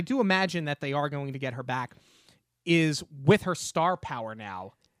that, and I do imagine that they are going to get her back, is with her star power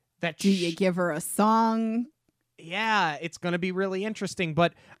now. Do you give her a song? Yeah, it's going to be really interesting,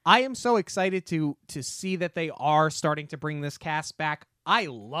 but I am so excited to see that they are starting to bring this cast back. I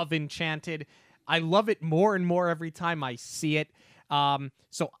love Enchanted. I love it more and more every time I see it.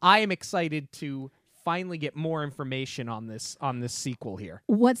 So I am excited to finally get more information on this sequel here.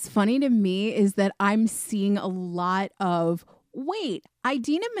 What's funny to me is that I'm seeing a lot of, wait,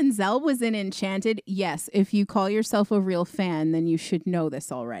 Idina Menzel was in Enchanted? Yes, if you call yourself a real fan, then you should know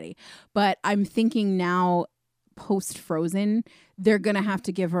this already. But I'm thinking now, post-Frozen, they're going to have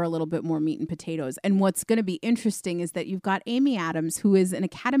to give her a little bit more meat and potatoes. And what's going to be interesting is that you've got Amy Adams, who is an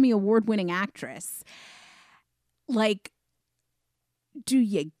Academy Award-winning actress. Like, do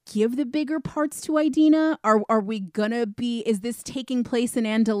you give the bigger parts to Idina? Are we going to be, is this taking place in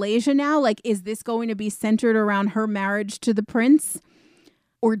Andalasia now? Like, is this going to be centered around her marriage to the prince?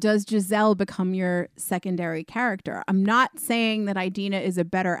 Or does Giselle become your secondary character? I'm not saying that Idina is a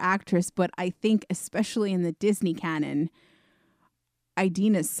better actress, but I think especially in the Disney canon,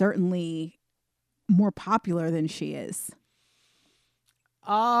 Idina is certainly more popular than she is.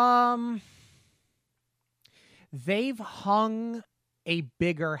 They've hung a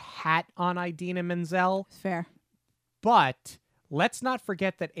bigger hat on Idina Menzel. Fair. But let's not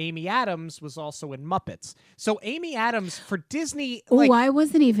forget that Amy Adams was also in Muppets. So Amy Adams for Disney... I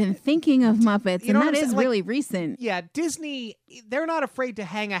wasn't even thinking of Muppets, and that is really recent. Yeah, Disney, they're not afraid to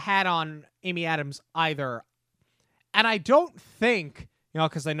hang a hat on Amy Adams either. And I don't think,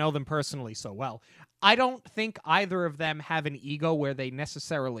 because I know them personally so well, I don't think either of them have an ego where they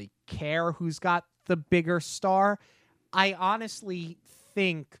necessarily care who's got the bigger star. I honestly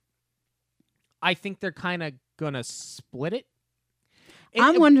think they're kind of going to split it.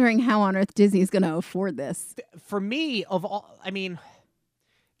 I'm wondering how on earth Disney's going to afford this. For me,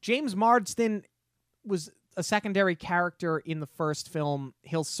 James Marsden was a secondary character in the first film.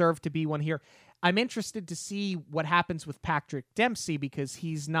 He'll serve to be one here. I'm interested to see what happens with Patrick Dempsey, because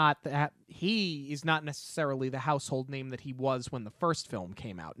he is not necessarily the household name that he was when the first film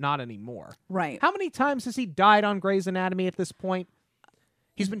came out. Not anymore. Right. How many times has he died on Grey's Anatomy at this point?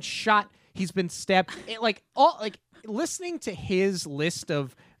 He's been shot. He's been stabbed. Listening to his list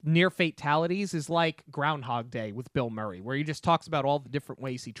of near fatalities is like Groundhog Day with Bill Murray, where he just talks about all the different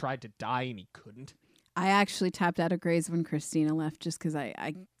ways he tried to die and he couldn't. I actually tapped out of Grey's when Christina left just because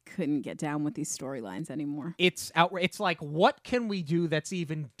I couldn't get down with these storylines anymore. It's It's like, what can we do that's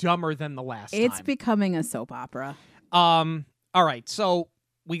even dumber than the last time? It's becoming a soap opera. All right, so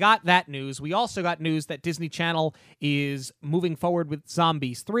we got that news. We also got news that Disney Channel is moving forward with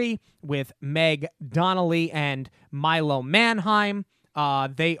Zombies 3 with Meg Donnelly and Milo Manheim.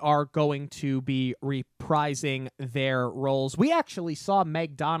 They are going to be reprising their roles. We actually saw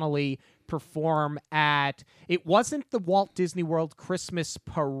Meg Donnelly perform at, it wasn't the Walt Disney World Christmas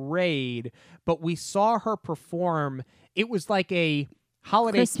Parade, but we saw her perform. It was like a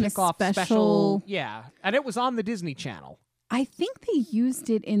holiday Christmas kickoff special. Yeah, and it was on the Disney Channel. I think they used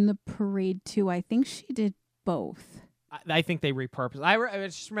it in the parade too. I think she did both. I think they repurposed. I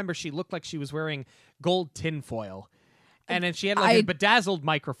just remember she looked like she was wearing gold tinfoil. And then she had like a bedazzled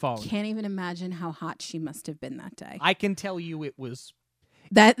microphone. Can't even imagine how hot she must have been that day. I can tell you it was...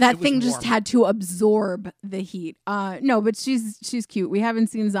 That thing just had to absorb the heat. No, but she's cute. We haven't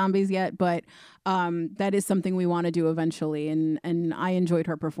seen Zombies yet, but that is something we want to do eventually. And I enjoyed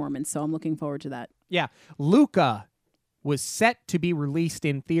her performance, so I'm looking forward to that. Yeah. Luca was set to be released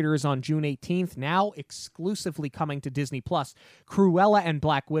in theaters on June 18th, now exclusively coming to Disney+. Cruella and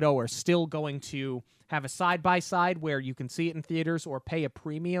Black Widow are still going to have a side-by-side where you can see it in theaters or pay a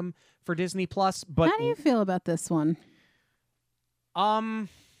premium for Disney+. But how do you feel about this one? I'm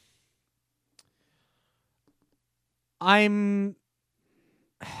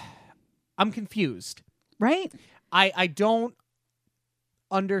confused. Right? I don't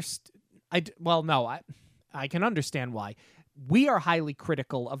understand. I can understand why. We are highly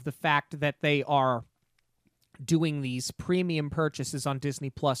critical of the fact that they are doing these premium purchases on Disney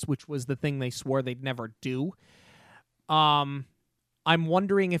Plus, which was the thing they swore they'd never do. I'm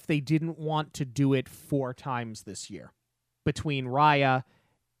wondering if they didn't want to do it 4 times this year between Raya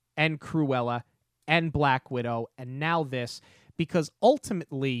and Cruella and Black Widow and now this, because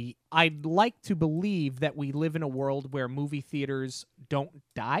ultimately I'd like to believe that we live in a world where movie theaters don't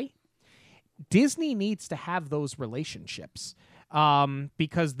die. Disney needs to have those relationships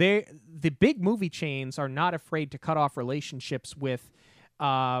because the big movie chains are not afraid to cut off relationships with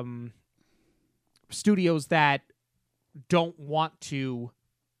studios that don't want to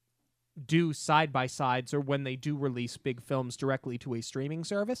do side-by-sides or when they do release big films directly to a streaming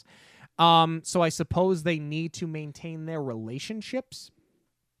service. So I suppose they need to maintain their relationships.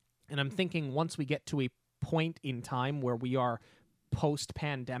 And I'm thinking once we get to a point in time where we are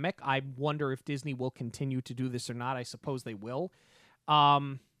post-pandemic, I wonder if Disney will continue to do this or not. I suppose they will.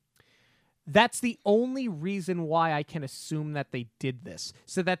 That's the only reason why I can assume that they did this,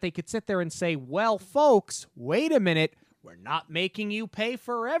 so that they could sit there and say, well, folks, wait a minute, we're not making you pay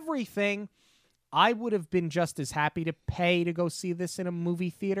for everything. I would have been just as happy to pay to go see this in a movie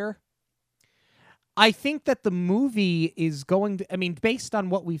theater. I think that the movie is going to, based on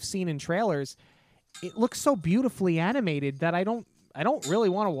what we've seen in trailers, it looks so beautifully animated that I don't really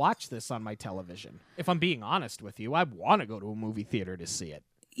want to watch this on my television. If I'm being honest with you, I want to go to a movie theater to see it.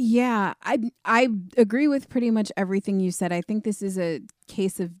 Yeah, I agree with pretty much everything you said. I think this is a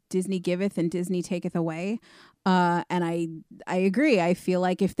case of Disney giveth and Disney taketh away. And I agree. I feel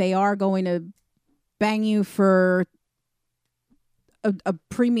like if they are going to bang you for a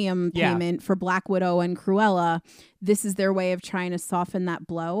premium payment for Black Widow and Cruella, this is their way of trying to soften that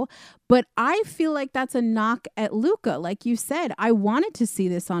blow. But I feel like that's a knock at Luca. Like you said, I wanted to see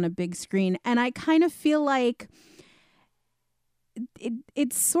this on a big screen, and I kind of feel like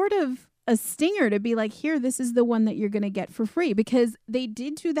it's sort of a stinger to be like, here, this is the one that you're going to get for free, because they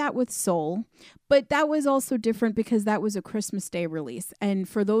did do that with Soul, but that was also different because that was a Christmas Day release. And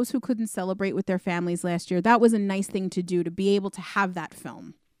for those who couldn't celebrate with their families last year, that was a nice thing to do, to be able to have that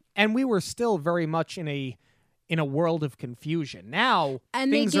film. And we were still very much in a world of confusion. Now,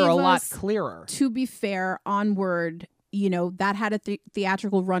 and things are a lot clearer. To be fair, Onward, that had a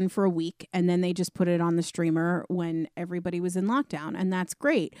theatrical run for a week, and then they just put it on the streamer when everybody was in lockdown, and that's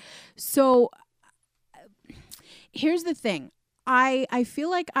great. So here's the thing. I feel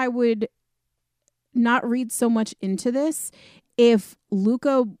like I would not read so much into this if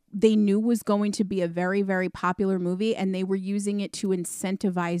Luca, they knew, was going to be a very, very popular movie, and they were using it to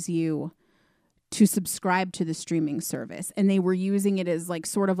incentivize you to subscribe to the streaming service, and they were using it as like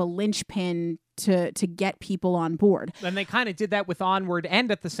sort of a linchpin to get people on board. And they kind of did that with Onward,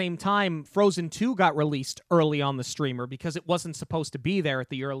 and at the same time, Frozen 2 got released early on the streamer because it wasn't supposed to be there at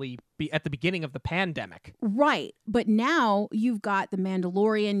the beginning of the pandemic. Right, but now you've got The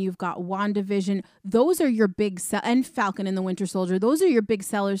Mandalorian, you've got WandaVision. Those are your big and Falcon and the Winter Soldier. Those are your big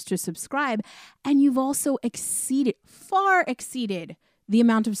sellers to subscribe, and you've also far exceeded the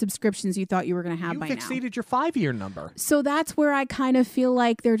amount of subscriptions you thought you were going to have by You've now. exceeded your 5-year number. So that's where I kind of feel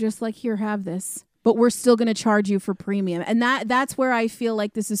like they're just like, here, have this, but we're still going to charge you for premium. And that's where I feel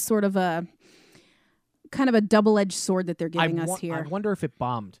like this is sort of a kind of a double-edged sword that they're giving us here. I wonder if it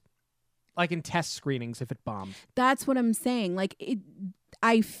bombed. Like in test screenings, if it bombed. That's what I'm saying. Like,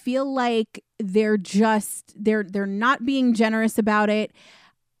 I feel like they're not being generous about it,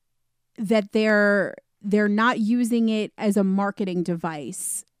 that they're not using it as a marketing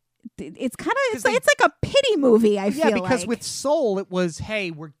device. It's kind of it's like a pity movie, I feel like. Yeah, because with Soul, it was,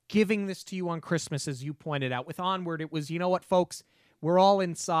 hey, we're giving this to you on Christmas, as you pointed out. With Onward, it was, you know what, folks? We're all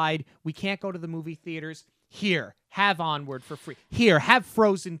inside. We can't go to the movie theaters. Here, have Onward for free. Here, have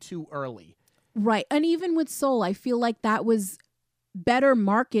Frozen 2 early. Right. And even with Soul, I feel like that was better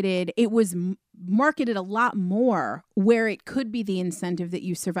marketed. It was marketed a lot more where it could be the incentive that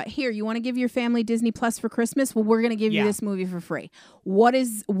you survive. Here, you want to give your family Disney Plus for Christmas? Well, we're going to give you this movie for free. What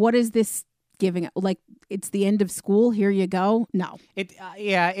is this giving? Like, it's the end of school. Here you go. No.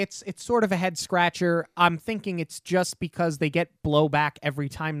 It's sort of a head scratcher. I'm thinking it's just because they get blowback every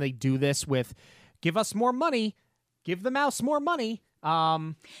time they do this with, give us more money, give the mouse more money.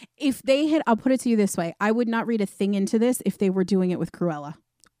 If they had, I'll put it to you this way, I would not read a thing into this if they were doing it with Cruella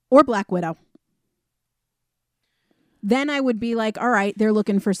or Black Widow. Then I would be like, all right, they're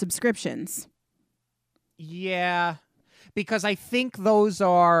looking for subscriptions. Yeah, because I think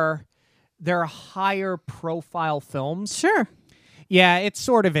they're higher profile films. Sure. Yeah, it's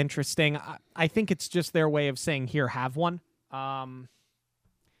sort of interesting. I think it's just their way of saying, here, have one. But,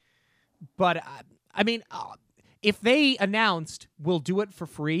 I mean, if they announced, we'll do it for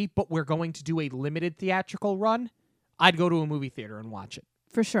free, but we're going to do a limited theatrical run, I'd go to a movie theater and watch it.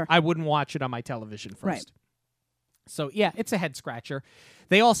 For sure. I wouldn't watch it on my television first. Right. So, yeah, it's a head scratcher.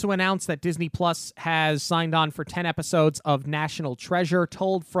 They also announced that Disney Plus has signed on for 10 episodes of National Treasure,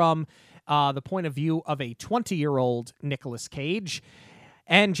 told from the point of view of a 20-year-old Nicolas Cage.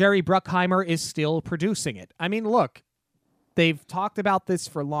 And Jerry Bruckheimer is still producing it. I mean, look, they've talked about this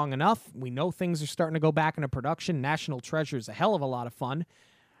for long enough. We know things are starting to go back into production. National Treasure is a hell of a lot of fun.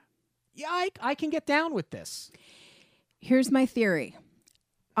 Yeah, I can get down with this. Here's my theory.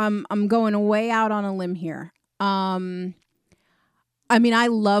 I'm going way out on a limb here. I mean, I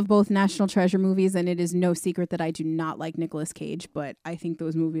love both National Treasure movies, and it is no secret that I do not like Nicolas Cage, but I think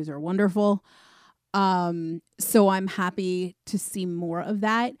those movies are wonderful. So I'm happy to see more of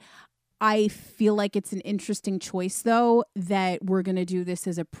that. I feel like it's an interesting choice, though, that we're going to do this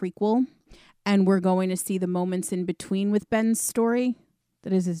as a prequel, and we're going to see the moments in between with Ben's story.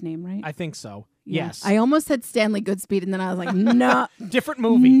 That is his name, right? I think so. Yeah. Yes. I almost said Stanley Goodspeed, and then I was like, no. Different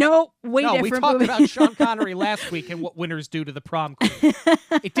movie. No, different movie. We talked about Sean Connery last week and what winners do to the prom queen.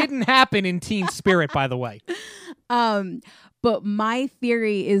 It didn't happen in Teen Spirit, by the way. But my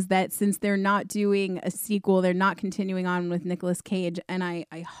theory is that since they're not doing a sequel, they're not continuing on with Nicolas Cage, and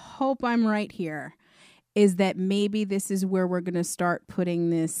I hope I'm right here, is that maybe this is where we're going to start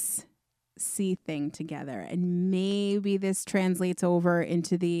putting this sea thing together, and maybe this translates over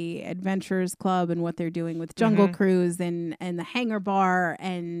into the Adventurers Club and what they're doing with Jungle Cruise and the Hangar Bar.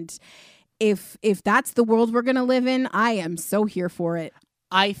 And if that's the world we're going to live in, I am so here for it.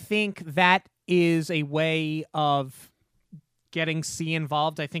 I think that is a way of getting C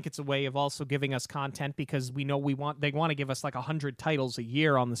involved. I think it's a way of also giving us content, because we know they want to give us like 100 titles a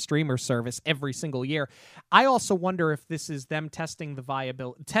year on the streamer service every single year. I also wonder if this is them testing the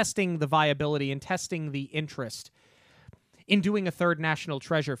viability and testing the interest in doing a third National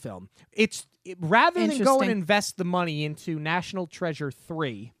Treasure film. Rather than go and invest the money into National Treasure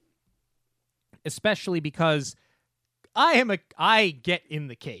 3, especially because I get in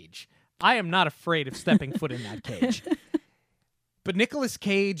the cage. I am not afraid of stepping foot in that cage. But Nicolas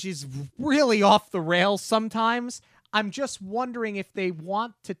Cage is really off the rails sometimes. I'm just wondering if they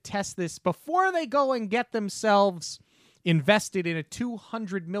want to test this before they go and get themselves invested in a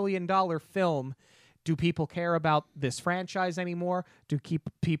 $200 million film. Do people care about this franchise anymore? Do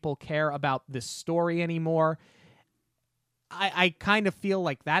people care about this story anymore? I kind of feel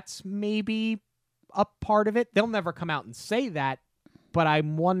like that's maybe a part of it. They'll never come out and say that, but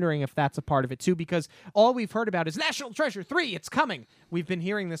I'm wondering if that's a part of it too, because all we've heard about is National Treasure 3, it's coming. We've been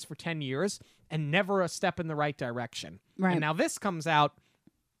hearing this for 10 years and never a step in the right direction. Right. And now this comes out,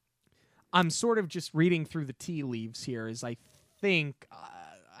 I'm sort of just reading through the tea leaves here, as I think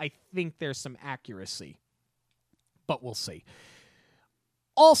there's some accuracy, but we'll see.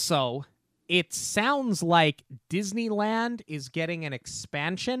 Also, it sounds like Disneyland is getting an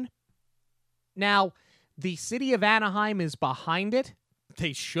expansion. Now, the city of Anaheim is behind it.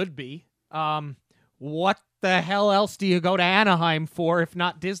 They should be. What the hell else do you go to Anaheim for if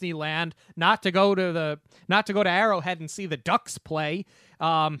not Disneyland? Not to go to Arrowhead and see the Ducks play.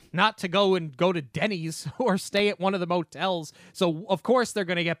 Not to go to Denny's or stay at one of the motels. So of course they're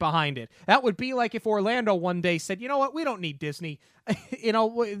going to get behind it. That would be like if Orlando one day said, "You know what? We don't need Disney.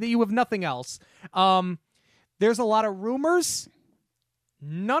 You have nothing else." There's a lot of rumors,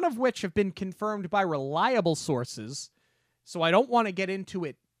 none of which have been confirmed by reliable sources. So I don't want to get into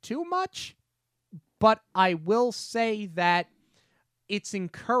it too much. But I will say that it's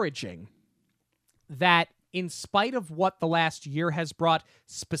encouraging that in spite of what the last year has brought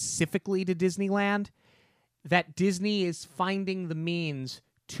specifically to Disneyland, that Disney is finding the means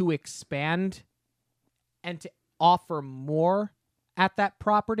to expand and to offer more at that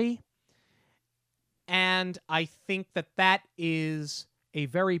property. And I think that is a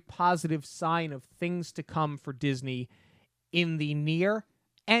very positive sign of things to come for Disney in the near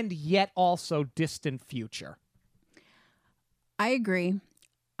and yet also distant future. I agree.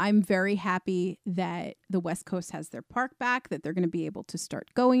 I'm very happy that the West Coast has their park back, that they're going to be able to start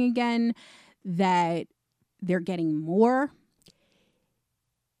going again, that they're getting more.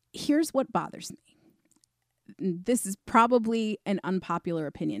 Here's what bothers me. This is probably an unpopular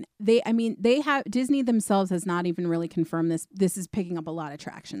opinion. Disney themselves has not even really confirmed this. This is picking up a lot of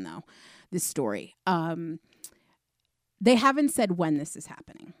traction, though, this story. They haven't said when this is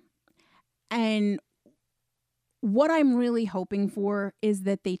happening. And what I'm really hoping for is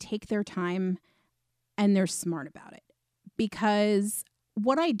that they take their time and they're smart about it. Because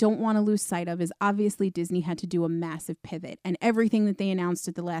what I don't want to lose sight of is obviously Disney had to do a massive pivot. And everything that they announced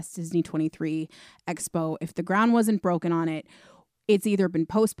at the last Disney 23 Expo, if the ground wasn't broken on it, it's either been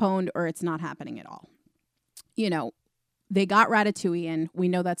postponed or it's not happening at all. They got Ratatouille in. We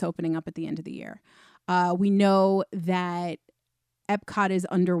know that's opening up at the end of the year. We know that Epcot is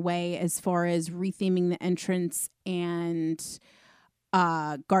underway as far as retheming the entrance and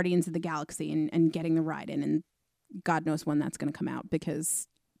Guardians of the Galaxy and getting the ride in. And God knows when that's going to come out because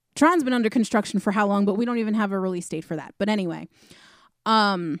Tron's been under construction for how long, but we don't even have a release date for that. But anyway,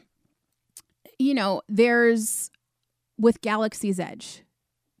 there's with Galaxy's Edge,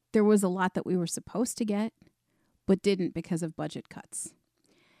 there was a lot that we were supposed to get, but didn't because of budget cuts.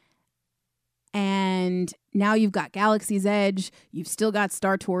 And now you've got Galaxy's Edge, you've still got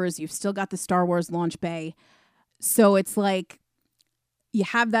Star Tours, you've still got the Star Wars launch bay. So it's like you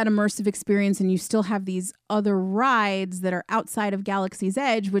have that immersive experience and you still have these other rides that are outside of Galaxy's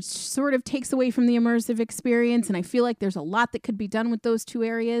Edge, which sort of takes away from the immersive experience. And I feel like there's a lot that could be done with those two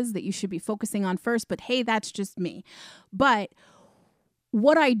areas that you should be focusing on first. But hey, that's just me. But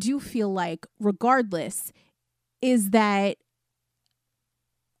what I do feel like, regardless, is that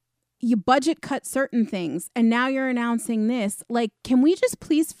you budget cut certain things and now you're announcing this. Like, can we just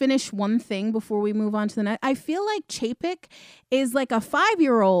please finish one thing before we move on to the next? I feel like Chapek is like a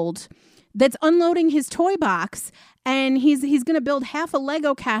 5-year-old that's unloading his toy box and he's going to build half a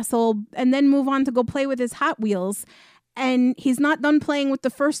Lego castle and then move on to go play with his Hot Wheels. And he's not done playing with the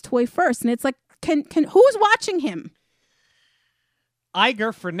first toy first. And it's like, can who's watching him?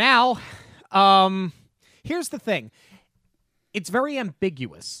 Iger for now. Here's the thing. It's very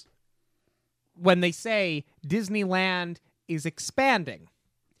ambiguous when they say Disneyland is expanding.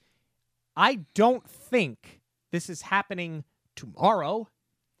 I don't think this is happening tomorrow.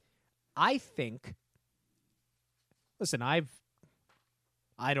 I think, listen, I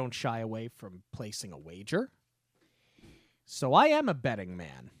don't shy away from placing a wager. So I am a betting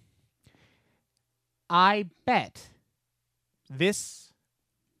man. I bet this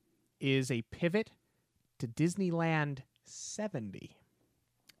is a pivot to Disneyland 70.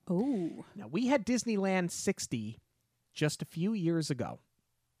 Oh. Now, we had Disneyland 60 just a few years ago.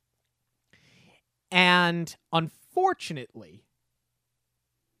 And unfortunately,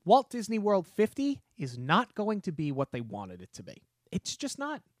 Walt Disney World 50 is not going to be what they wanted it to be. It's just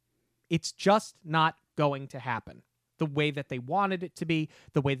not. It's just not going to happen the way that they wanted it to be,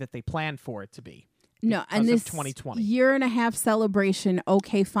 the way that they planned for it to be. No, and this 2020 year and a half celebration,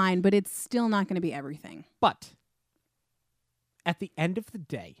 okay, fine, but it's still not going to be everything. But at the end of the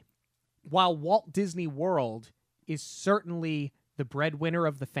day, while Walt Disney World is certainly the breadwinner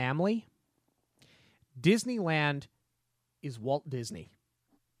of the family, Disneyland is Walt Disney.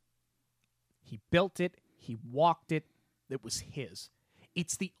 He built it. He walked it. It was his.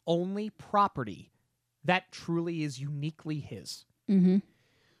 It's the only property that truly is uniquely his. Mm-hmm.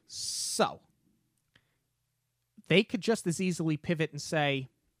 So they could just as easily pivot and say,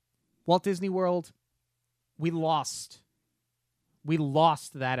 Walt Disney World, we lost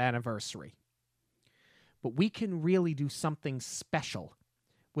that anniversary. But we can really do something special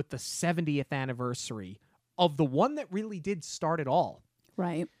with the 70th anniversary of the one that really did start it all.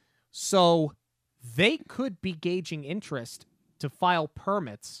 Right. So they could be gauging interest to file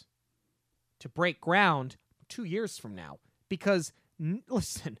permits to break ground 2 years from now. Because,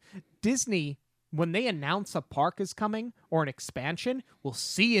 listen, Disney, when they announce a park is coming or an expansion, we'll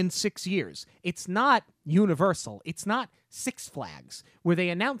see in 6 years. It's not Universal. It's not Six Flags, where they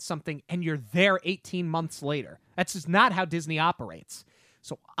announce something and you're there 18 months later. That's just not how Disney operates.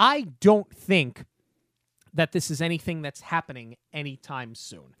 So I don't think that this is anything that's happening anytime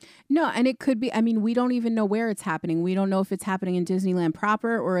soon. No, and it could be, I mean, we don't even know where it's happening. We don't know if it's happening in Disneyland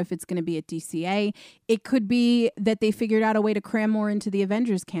proper or if it's going to be at DCA. It could be that they figured out a way to cram more into the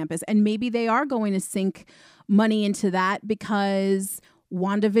Avengers campus, and maybe they are going to sink money into that because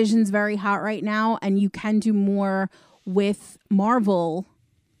WandaVision's very hot right now, and you can do more with Marvel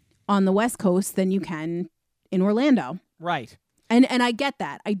on the West Coast than you can in Orlando. Right. And I get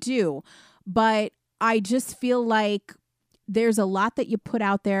that. I do. But I just feel like there's a lot that you put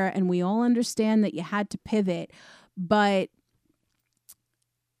out there, and we all understand that you had to pivot, but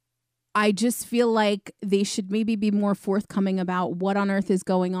I just feel like they should maybe be more forthcoming about what on earth is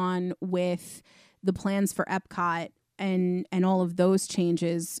going on with the plans for Epcot and all of those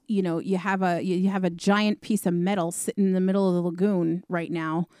changes. You know, you have a giant piece of metal sitting in the middle of the lagoon right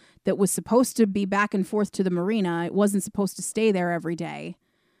now that was supposed to be back and forth to the marina. It wasn't supposed to stay there every day.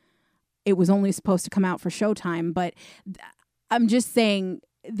 It was only supposed to come out for Showtime, but I'm just saying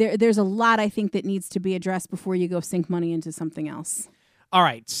there's a lot I think that needs to be addressed before you go sink money into something else. All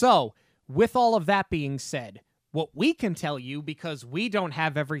right, so with all of that being said, what we can tell you, because we don't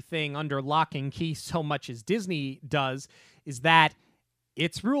have everything under lock and key so much as Disney does, is that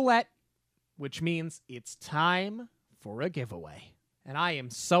it's roulette, which means it's time for a giveaway. And I am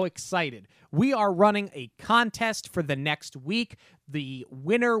so excited. We are running a contest for the next week. The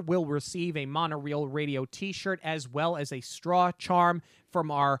winner will receive a Monorail Radio t-shirt as well as a straw charm from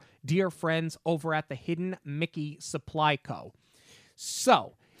our dear friends over at the Hidden Mickey Supply Co.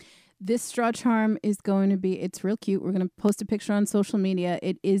 So, this straw charm is going to be, it's real cute. We're going to post a picture on social media.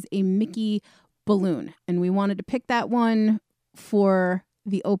 It is a Mickey balloon, and we wanted to pick that one for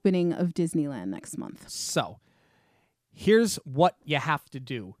the opening of Disneyland next month. So, here's what you have to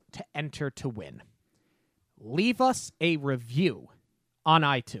do to enter to win. Leave us a review on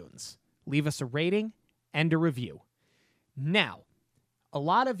iTunes. Leave us a rating and a review. Now, a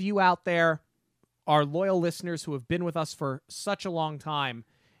lot of you out there are loyal listeners who have been with us for such a long time.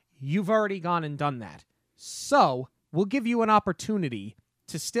 You've already gone and done that. So, we'll give you an opportunity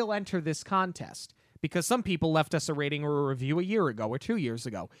to still enter this contest, because some people left us a rating or a review a year ago or 2 years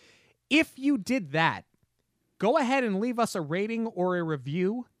ago. If you did that, go ahead and leave us a rating or a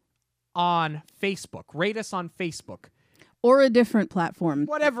review on Facebook. Rate us on Facebook. Or a different platform.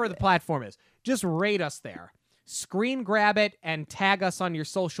 Whatever the platform is. Just rate us there. Screen grab it and tag us on your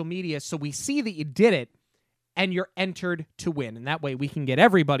social media so we see that you did it and you're entered to win. And that way we can get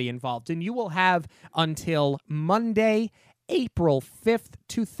everybody involved. And you will have until Monday, April 5th,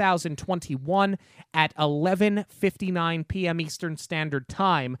 2021 at 11:59 p.m. Eastern Standard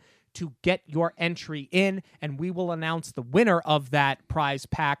Time to get your entry in, and we will announce the winner of that prize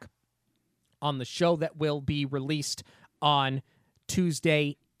pack on the show that will be released on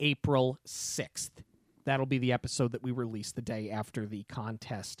Tuesday, April 6th. That'll be the episode that we release the day after the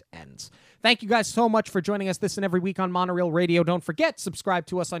contest ends. Thank you guys so much for joining us this and every week on Monorail Radio. Don't forget, subscribe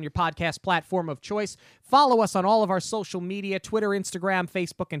to us on your podcast platform of choice. Follow us on all of our social media, Twitter, Instagram,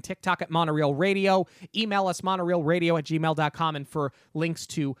 Facebook, and TikTok at Monorail Radio. Email us, monorailradio@gmail.com, and for links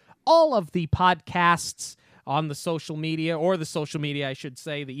to all of the podcasts on the social media, or the social media, I should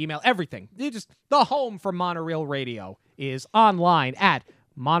say, the email, everything. The home for Monorail Radio is online at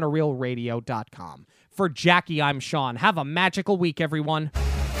monorailradio.com. For Jackie, I'm Sean. Have a magical week, everyone.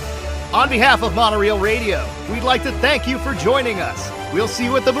 On behalf of Monorail Radio, we'd like to thank you for joining us. We'll see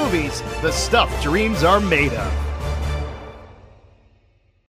you at the movies, the stuff dreams are made of.